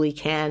and legally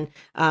can,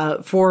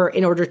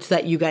 in order to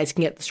that you guys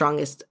can get the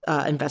strongest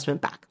investment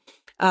back.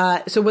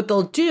 So what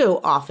they'll do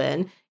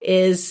often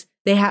is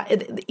they have,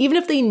 even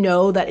if they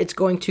know that it's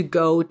going to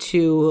go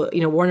to,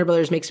 Warner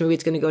Brothers makes a movie,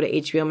 it's going to go to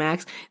HBO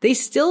Max, they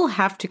still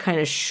have to kind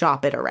of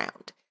shop it around.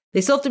 They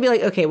still have to be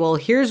like, okay, well,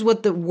 here's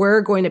what we're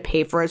going to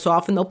pay for it. So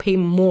often they'll pay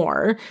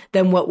more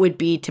than what would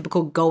be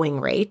typical going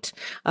rate.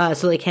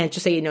 So they can't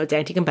just say, it's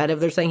anti-competitive.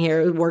 They're saying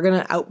here, we're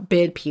going to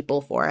outbid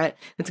people for it.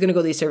 It's going to go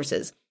to these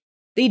services.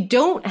 They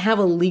don't have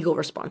a legal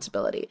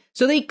responsibility.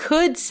 So they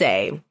could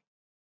say,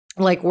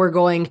 like, we're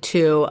going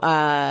to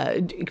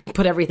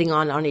put everything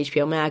on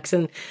HBO Max,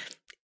 and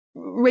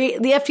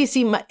the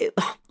FTC,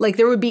 like,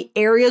 there would be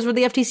areas where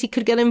the FTC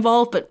could get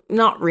involved, but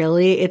not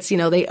really. It's,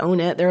 they own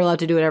it. They're allowed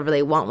to do whatever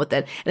they want with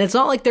it. And it's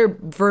not like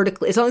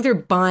it's not like they're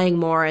buying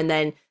more and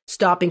then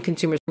stopping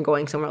consumers from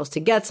going somewhere else to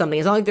get something.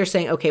 It's not like they're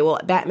saying, okay, well,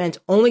 Batman's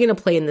only going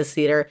to play in this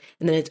theater,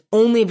 and then it's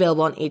only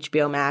available on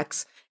HBO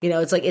Max.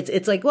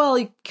 It's like,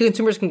 well,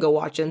 consumers can go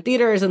watch it in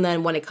theaters, and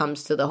then when it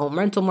comes to the home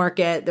rental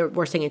market,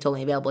 we're saying it's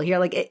only available here.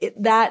 Like,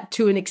 that,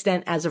 to an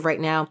extent, as of right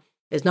now,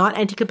 is not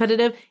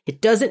anti-competitive.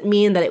 It doesn't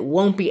mean that it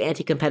won't be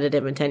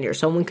anti-competitive in 10 years.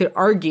 Someone could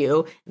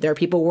argue, there are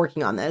people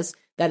working on this,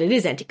 that it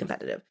is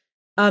anti-competitive.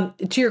 To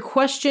your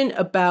question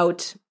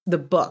about the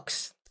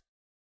books,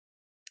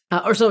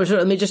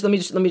 let me just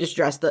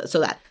address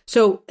that.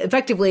 So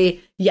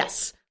effectively,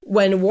 yes,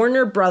 when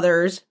Warner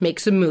Brothers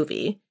makes a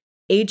movie,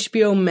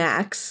 HBO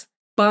Max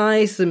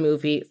buys the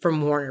movie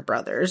from Warner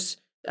Brothers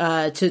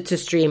to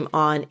stream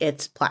on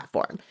its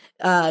platform.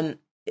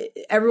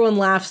 Everyone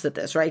laughs at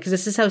this, right? Because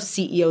this is how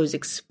CEOs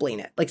explain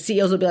it. Like,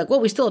 CEOs will be like,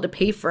 well, we still have to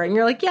pay for it. And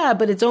you're like, yeah,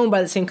 but it's owned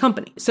by the same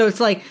company. So it's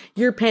like,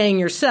 you're paying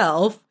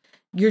yourself,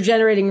 you're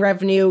generating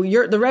revenue.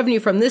 The revenue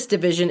from this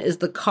division is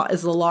the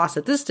loss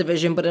at this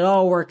division, but it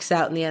all works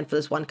out in the end for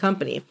this one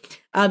company.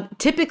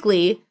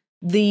 Typically,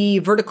 the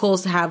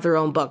verticals have their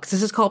own books.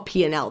 This is called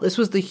P&L. This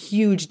was the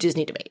huge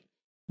Disney debate.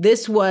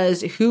 This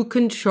was who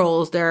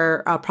controls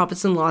their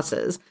profits and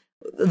losses,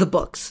 the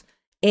books.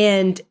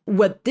 And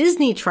what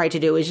Disney tried to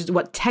do is just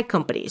what tech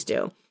companies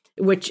do,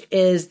 which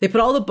is they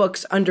put all the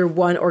books under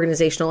one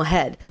organizational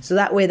head. So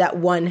that way that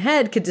one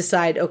head could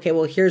decide, okay,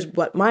 well, here's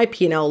what my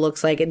P&L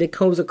looks like. And it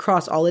goes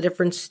across all the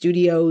different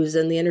studios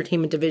and the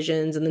entertainment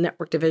divisions and the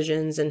network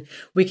divisions. And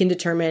we can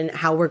determine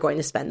how we're going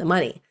to spend the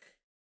money.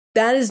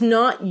 That is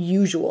not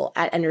usual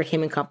at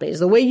entertainment companies.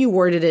 The way you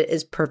worded it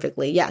is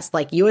perfectly. Yes,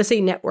 like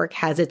USA Network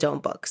has its own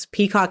books.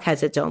 Peacock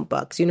has its own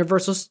books.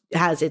 Universal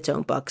has its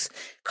own books.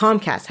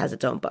 Comcast has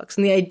its own books.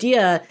 And the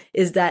idea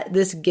is that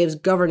this gives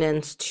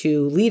governance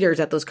to leaders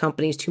at those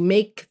companies to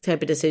make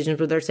type of decisions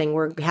where they're saying,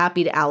 we're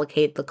happy to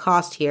allocate the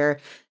cost here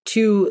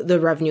to the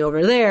revenue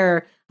over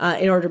there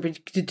in order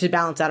to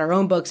balance out our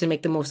own books and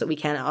make the most that we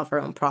can of our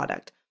own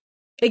product.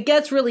 It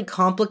gets really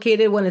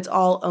complicated when it's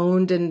all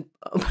owned and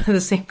by the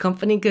same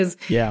company, because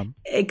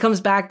it comes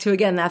back to,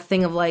 again, that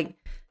thing of like,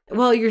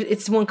 well,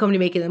 it's one company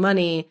making the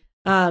money.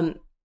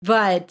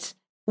 But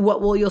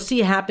what you'll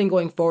see happen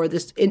going forward,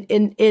 this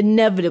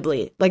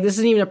inevitably, like, this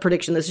isn't even a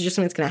prediction. This is just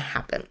something that's going to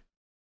happen.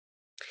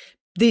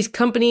 These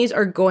companies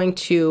are going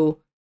to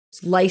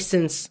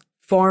license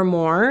far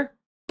more,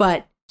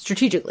 but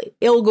strategically.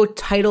 It'll go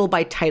title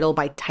by title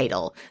by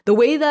title. The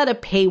way that a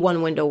pay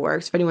one window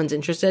works, if anyone's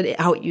interested,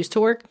 how it used to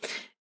work,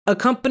 a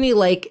company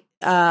like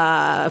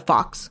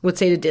Fox would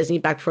say to Disney,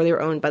 back before they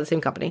were owned by the same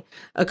company,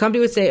 a company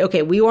would say,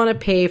 okay, we want to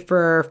pay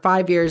for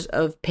 5 years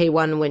of pay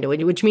one window,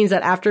 which means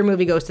that after a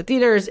movie goes to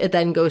theaters, it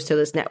then goes to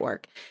this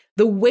network.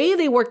 The way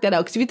they work that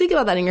out, because if you think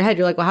about that in your head,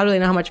 you're like, well, how do they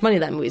know how much money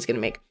that movie is going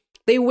to make?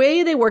 the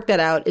way they work that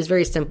out is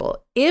very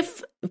simple.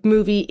 If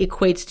movie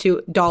equates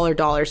to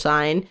dollar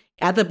sign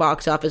at the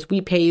box office,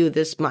 we pay you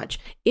this much.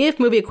 If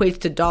movie equates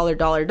to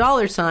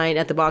dollar sign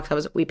at the box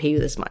office, we pay you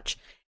this much.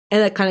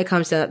 And that kind of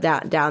comes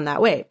down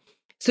that way.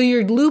 So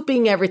you're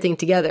looping everything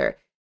together.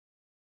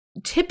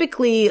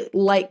 Typically,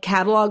 like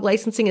catalog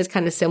licensing is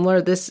kind of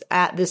similar. This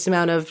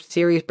amount of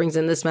series brings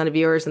in this amount of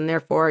viewers, and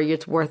therefore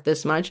it's worth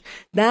this much.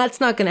 That's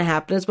not going to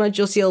happen as much.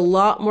 You'll see a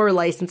lot more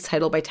licensed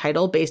title by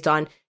title based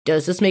on,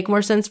 does this make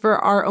more sense for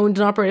our owned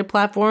and operated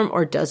platform,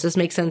 or does this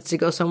make sense to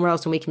go somewhere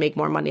else and we can make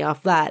more money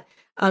off that?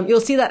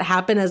 You'll see that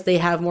happen as they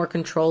have more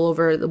control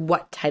over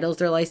what titles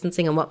they're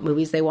licensing and what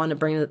movies they want to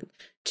bring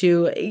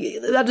to.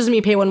 That doesn't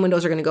mean pay one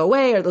windows are going to go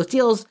away or those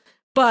deals,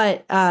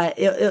 but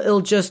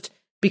it'll just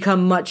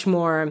become much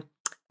more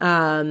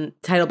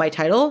title by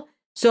title.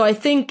 So I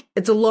think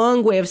it's a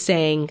long way of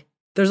saying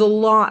there's a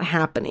lot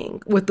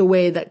happening with the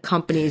way that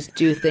companies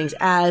do things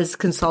as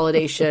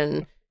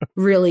consolidation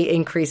really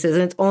increases,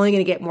 and it's only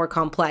going to get more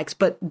complex.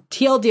 But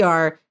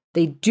TLDR,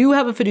 they do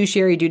have a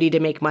fiduciary duty to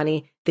make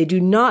money. They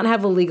do not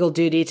have a legal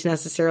duty to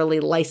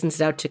necessarily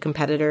license it out to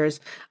competitors.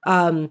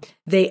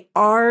 They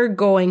are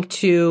going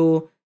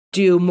to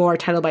do more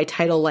title by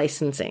title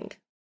licensing.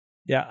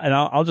 Yeah, and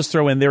I'll just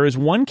throw in, there is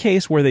one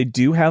case where they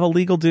do have a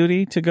legal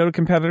duty to go to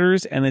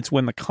competitors, and it's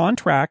when the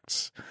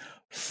contracts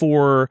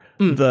for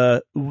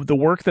the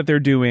work that they're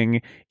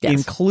doing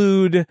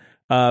include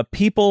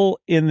people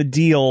in the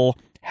deal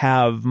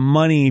have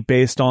money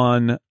based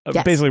on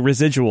basically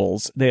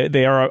residuals.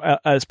 They are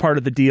as part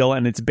of the deal,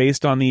 and it's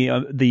based on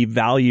the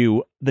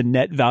value, the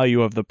net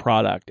value of the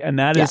product. And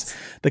that is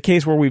the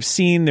case where we've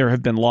seen there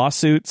have been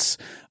lawsuits.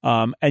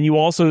 And you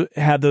also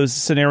have those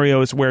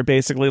scenarios where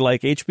basically,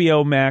 like,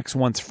 HBO Max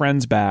wants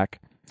Friends back.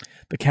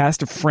 The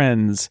cast of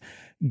Friends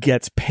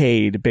gets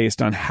paid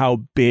based on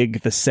how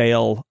big the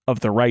sale of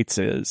the rights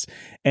is.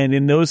 And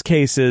in those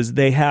cases,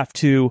 they have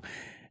to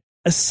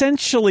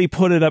essentially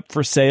put it up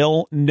for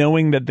sale,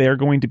 knowing that they're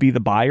going to be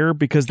the buyer,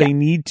 because they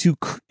need to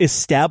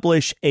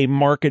establish a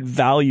market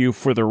value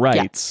for the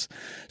rights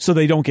so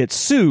they don't get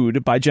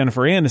sued by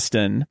Jennifer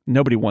Aniston.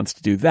 Nobody wants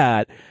to do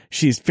that.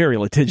 She's very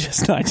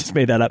litigious. I just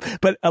made that up.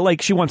 But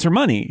like, she wants her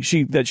money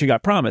that she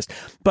got promised.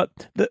 But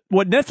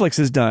what Netflix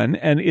has done,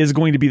 and is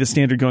going to be the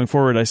standard going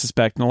forward, I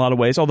suspect, in a lot of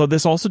ways, although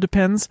this also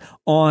depends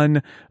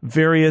on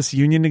various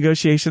union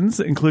negotiations,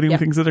 including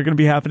things that are going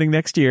to be happening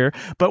next year.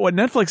 But what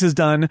Netflix has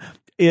done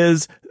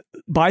is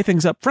buy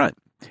things up front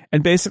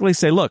and basically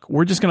say, look,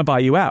 we're just going to buy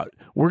you out.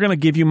 We're going to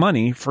give you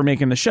money for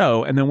making the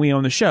show, and then we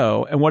own the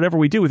show, and whatever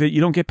we do with it,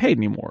 you don't get paid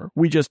anymore.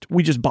 We just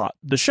bought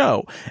the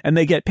show, and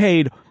you get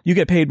paid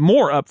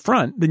more up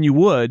front than you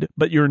would,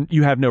 but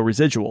you have no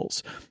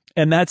residuals.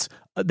 And that's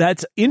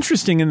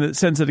interesting in the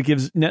sense that it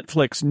gives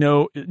Netflix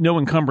no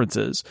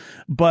encumbrances,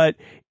 but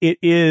it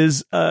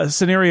is a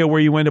scenario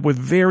where you end up with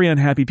very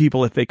unhappy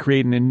people if they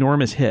create an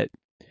enormous hit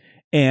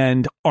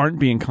and aren't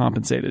being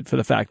compensated for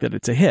the fact that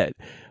it's a hit.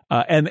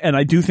 And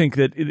I do think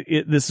that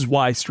this is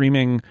why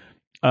streaming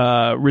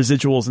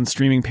residuals and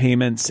streaming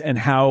payments and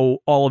how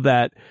all of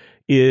that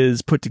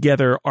is put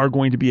together are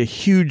going to be a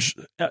huge,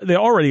 they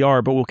already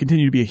are, but will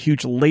continue to be a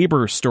huge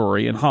labor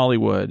story in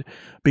Hollywood,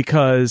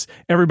 because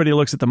everybody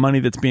looks at the money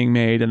that's being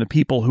made, and the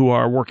people who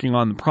are working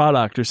on the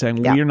product are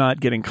saying, we're not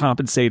getting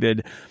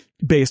compensated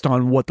based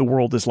on what the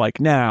world is like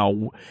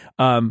now.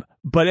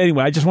 But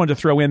anyway, I just wanted to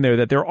throw in there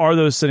that there are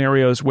those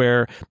scenarios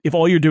where if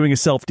all you're doing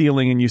is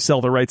self-dealing and you sell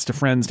the rights to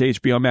Friends to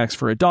HBO Max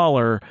for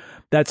 $1,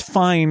 that's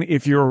fine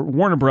if you're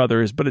Warner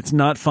Brothers, but it's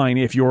not fine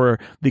if you're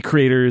the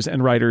creators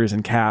and writers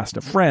and cast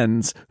of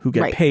Friends who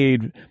get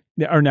paid,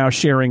 are now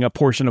sharing a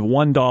portion of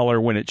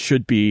 $1 when it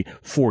should be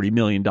 $40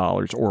 million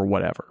or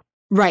whatever.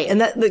 Right.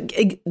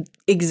 And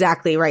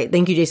exactly right.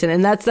 Thank you, Jason.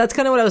 And that's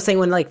kind of what I was saying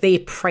when, like, they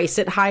price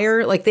it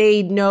higher, like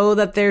they know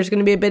that there's going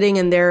to be a bidding,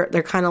 and they're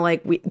kind of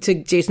like, to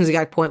Jason's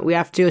exact point, we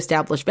have to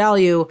establish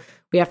value.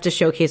 We have to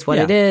showcase what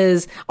it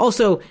is.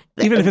 Also,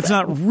 even if it's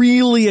not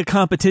really a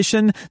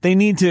competition, they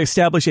need to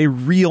establish a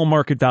real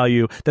market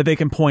value that they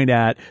can point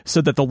at,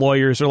 so that the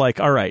lawyers are like,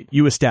 all right,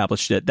 you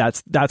established it.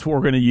 That's what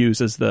we're going to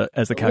use as the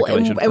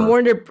calculation. And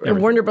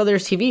Warner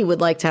Brothers TV would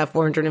like to have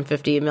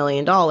 $450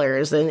 million.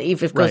 And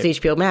if it goes to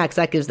HBO Max,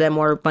 that gives them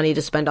more money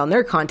to spend on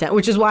their content,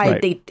 which is why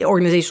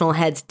organizational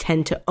heads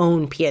tend to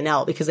own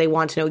P&L, because they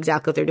want to know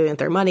exactly what they're doing with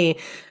their money.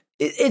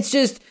 It's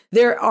just,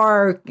 there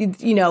are,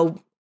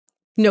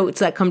 notes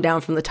that come down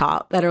from the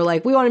top that are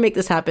like, we want to make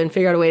this happen,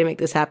 figure out a way to make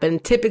this happen.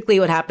 Typically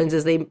what happens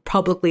is they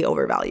publicly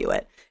overvalue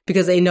it,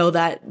 because they know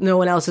that no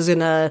one else is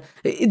gonna.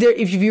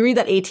 If you read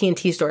that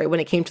AT&T story when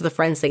it came to the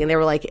Friends thing, and they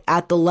were like,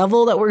 at the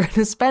level that we're going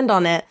to spend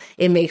on it,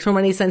 it makes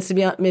more sense to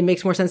be on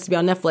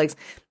Netflix.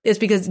 It's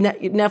because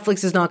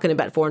Netflix is not going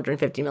to bet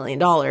 $450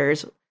 million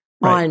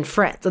on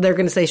Friends. So they're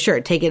going to say,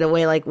 sure, take it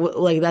away. Like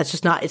that's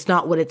just not, it's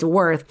not what it's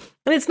worth.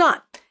 And it's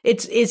not.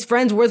 It's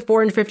Friends worth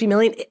 $450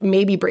 million? It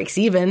maybe breaks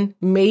even,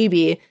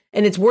 maybe.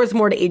 and it's worth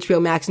more to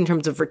HBO Max in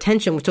terms of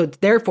retention. So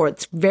therefore,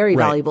 it's very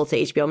valuable to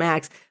HBO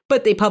Max.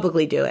 But they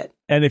publicly do it.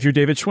 And if you're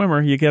David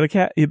Schwimmer, you get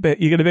you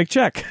get a big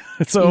check.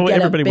 So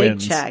everybody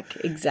wins. Check,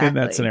 exactly. In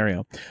that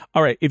scenario.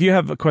 All right. If you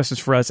have questions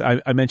for us,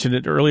 I mentioned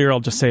it earlier. I'll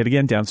just say it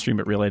again. Downstream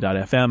at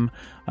relay.fm.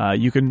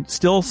 You can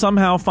still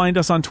somehow find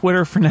us on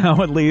Twitter for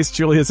now, at least.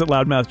 Julia's at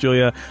Loudmouth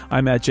Julia.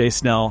 I'm at Jay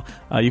Snell.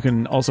 You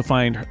can also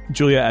find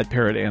Julia at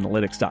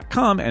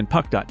parrotanalytics.com and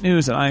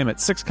puck.news. And I am at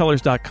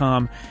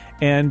sixcolors.com.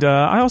 And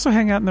I also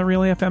hang out in the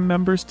Relay FM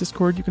members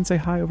Discord. You can say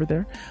hi over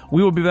there.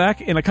 We will be back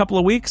in a couple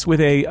of weeks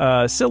with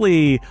a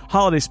silly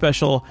holiday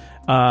special.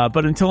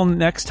 But until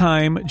next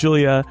time,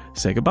 Julia,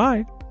 say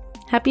goodbye.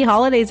 Happy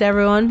holidays,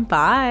 everyone.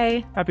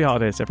 Bye. Happy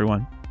holidays,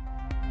 everyone.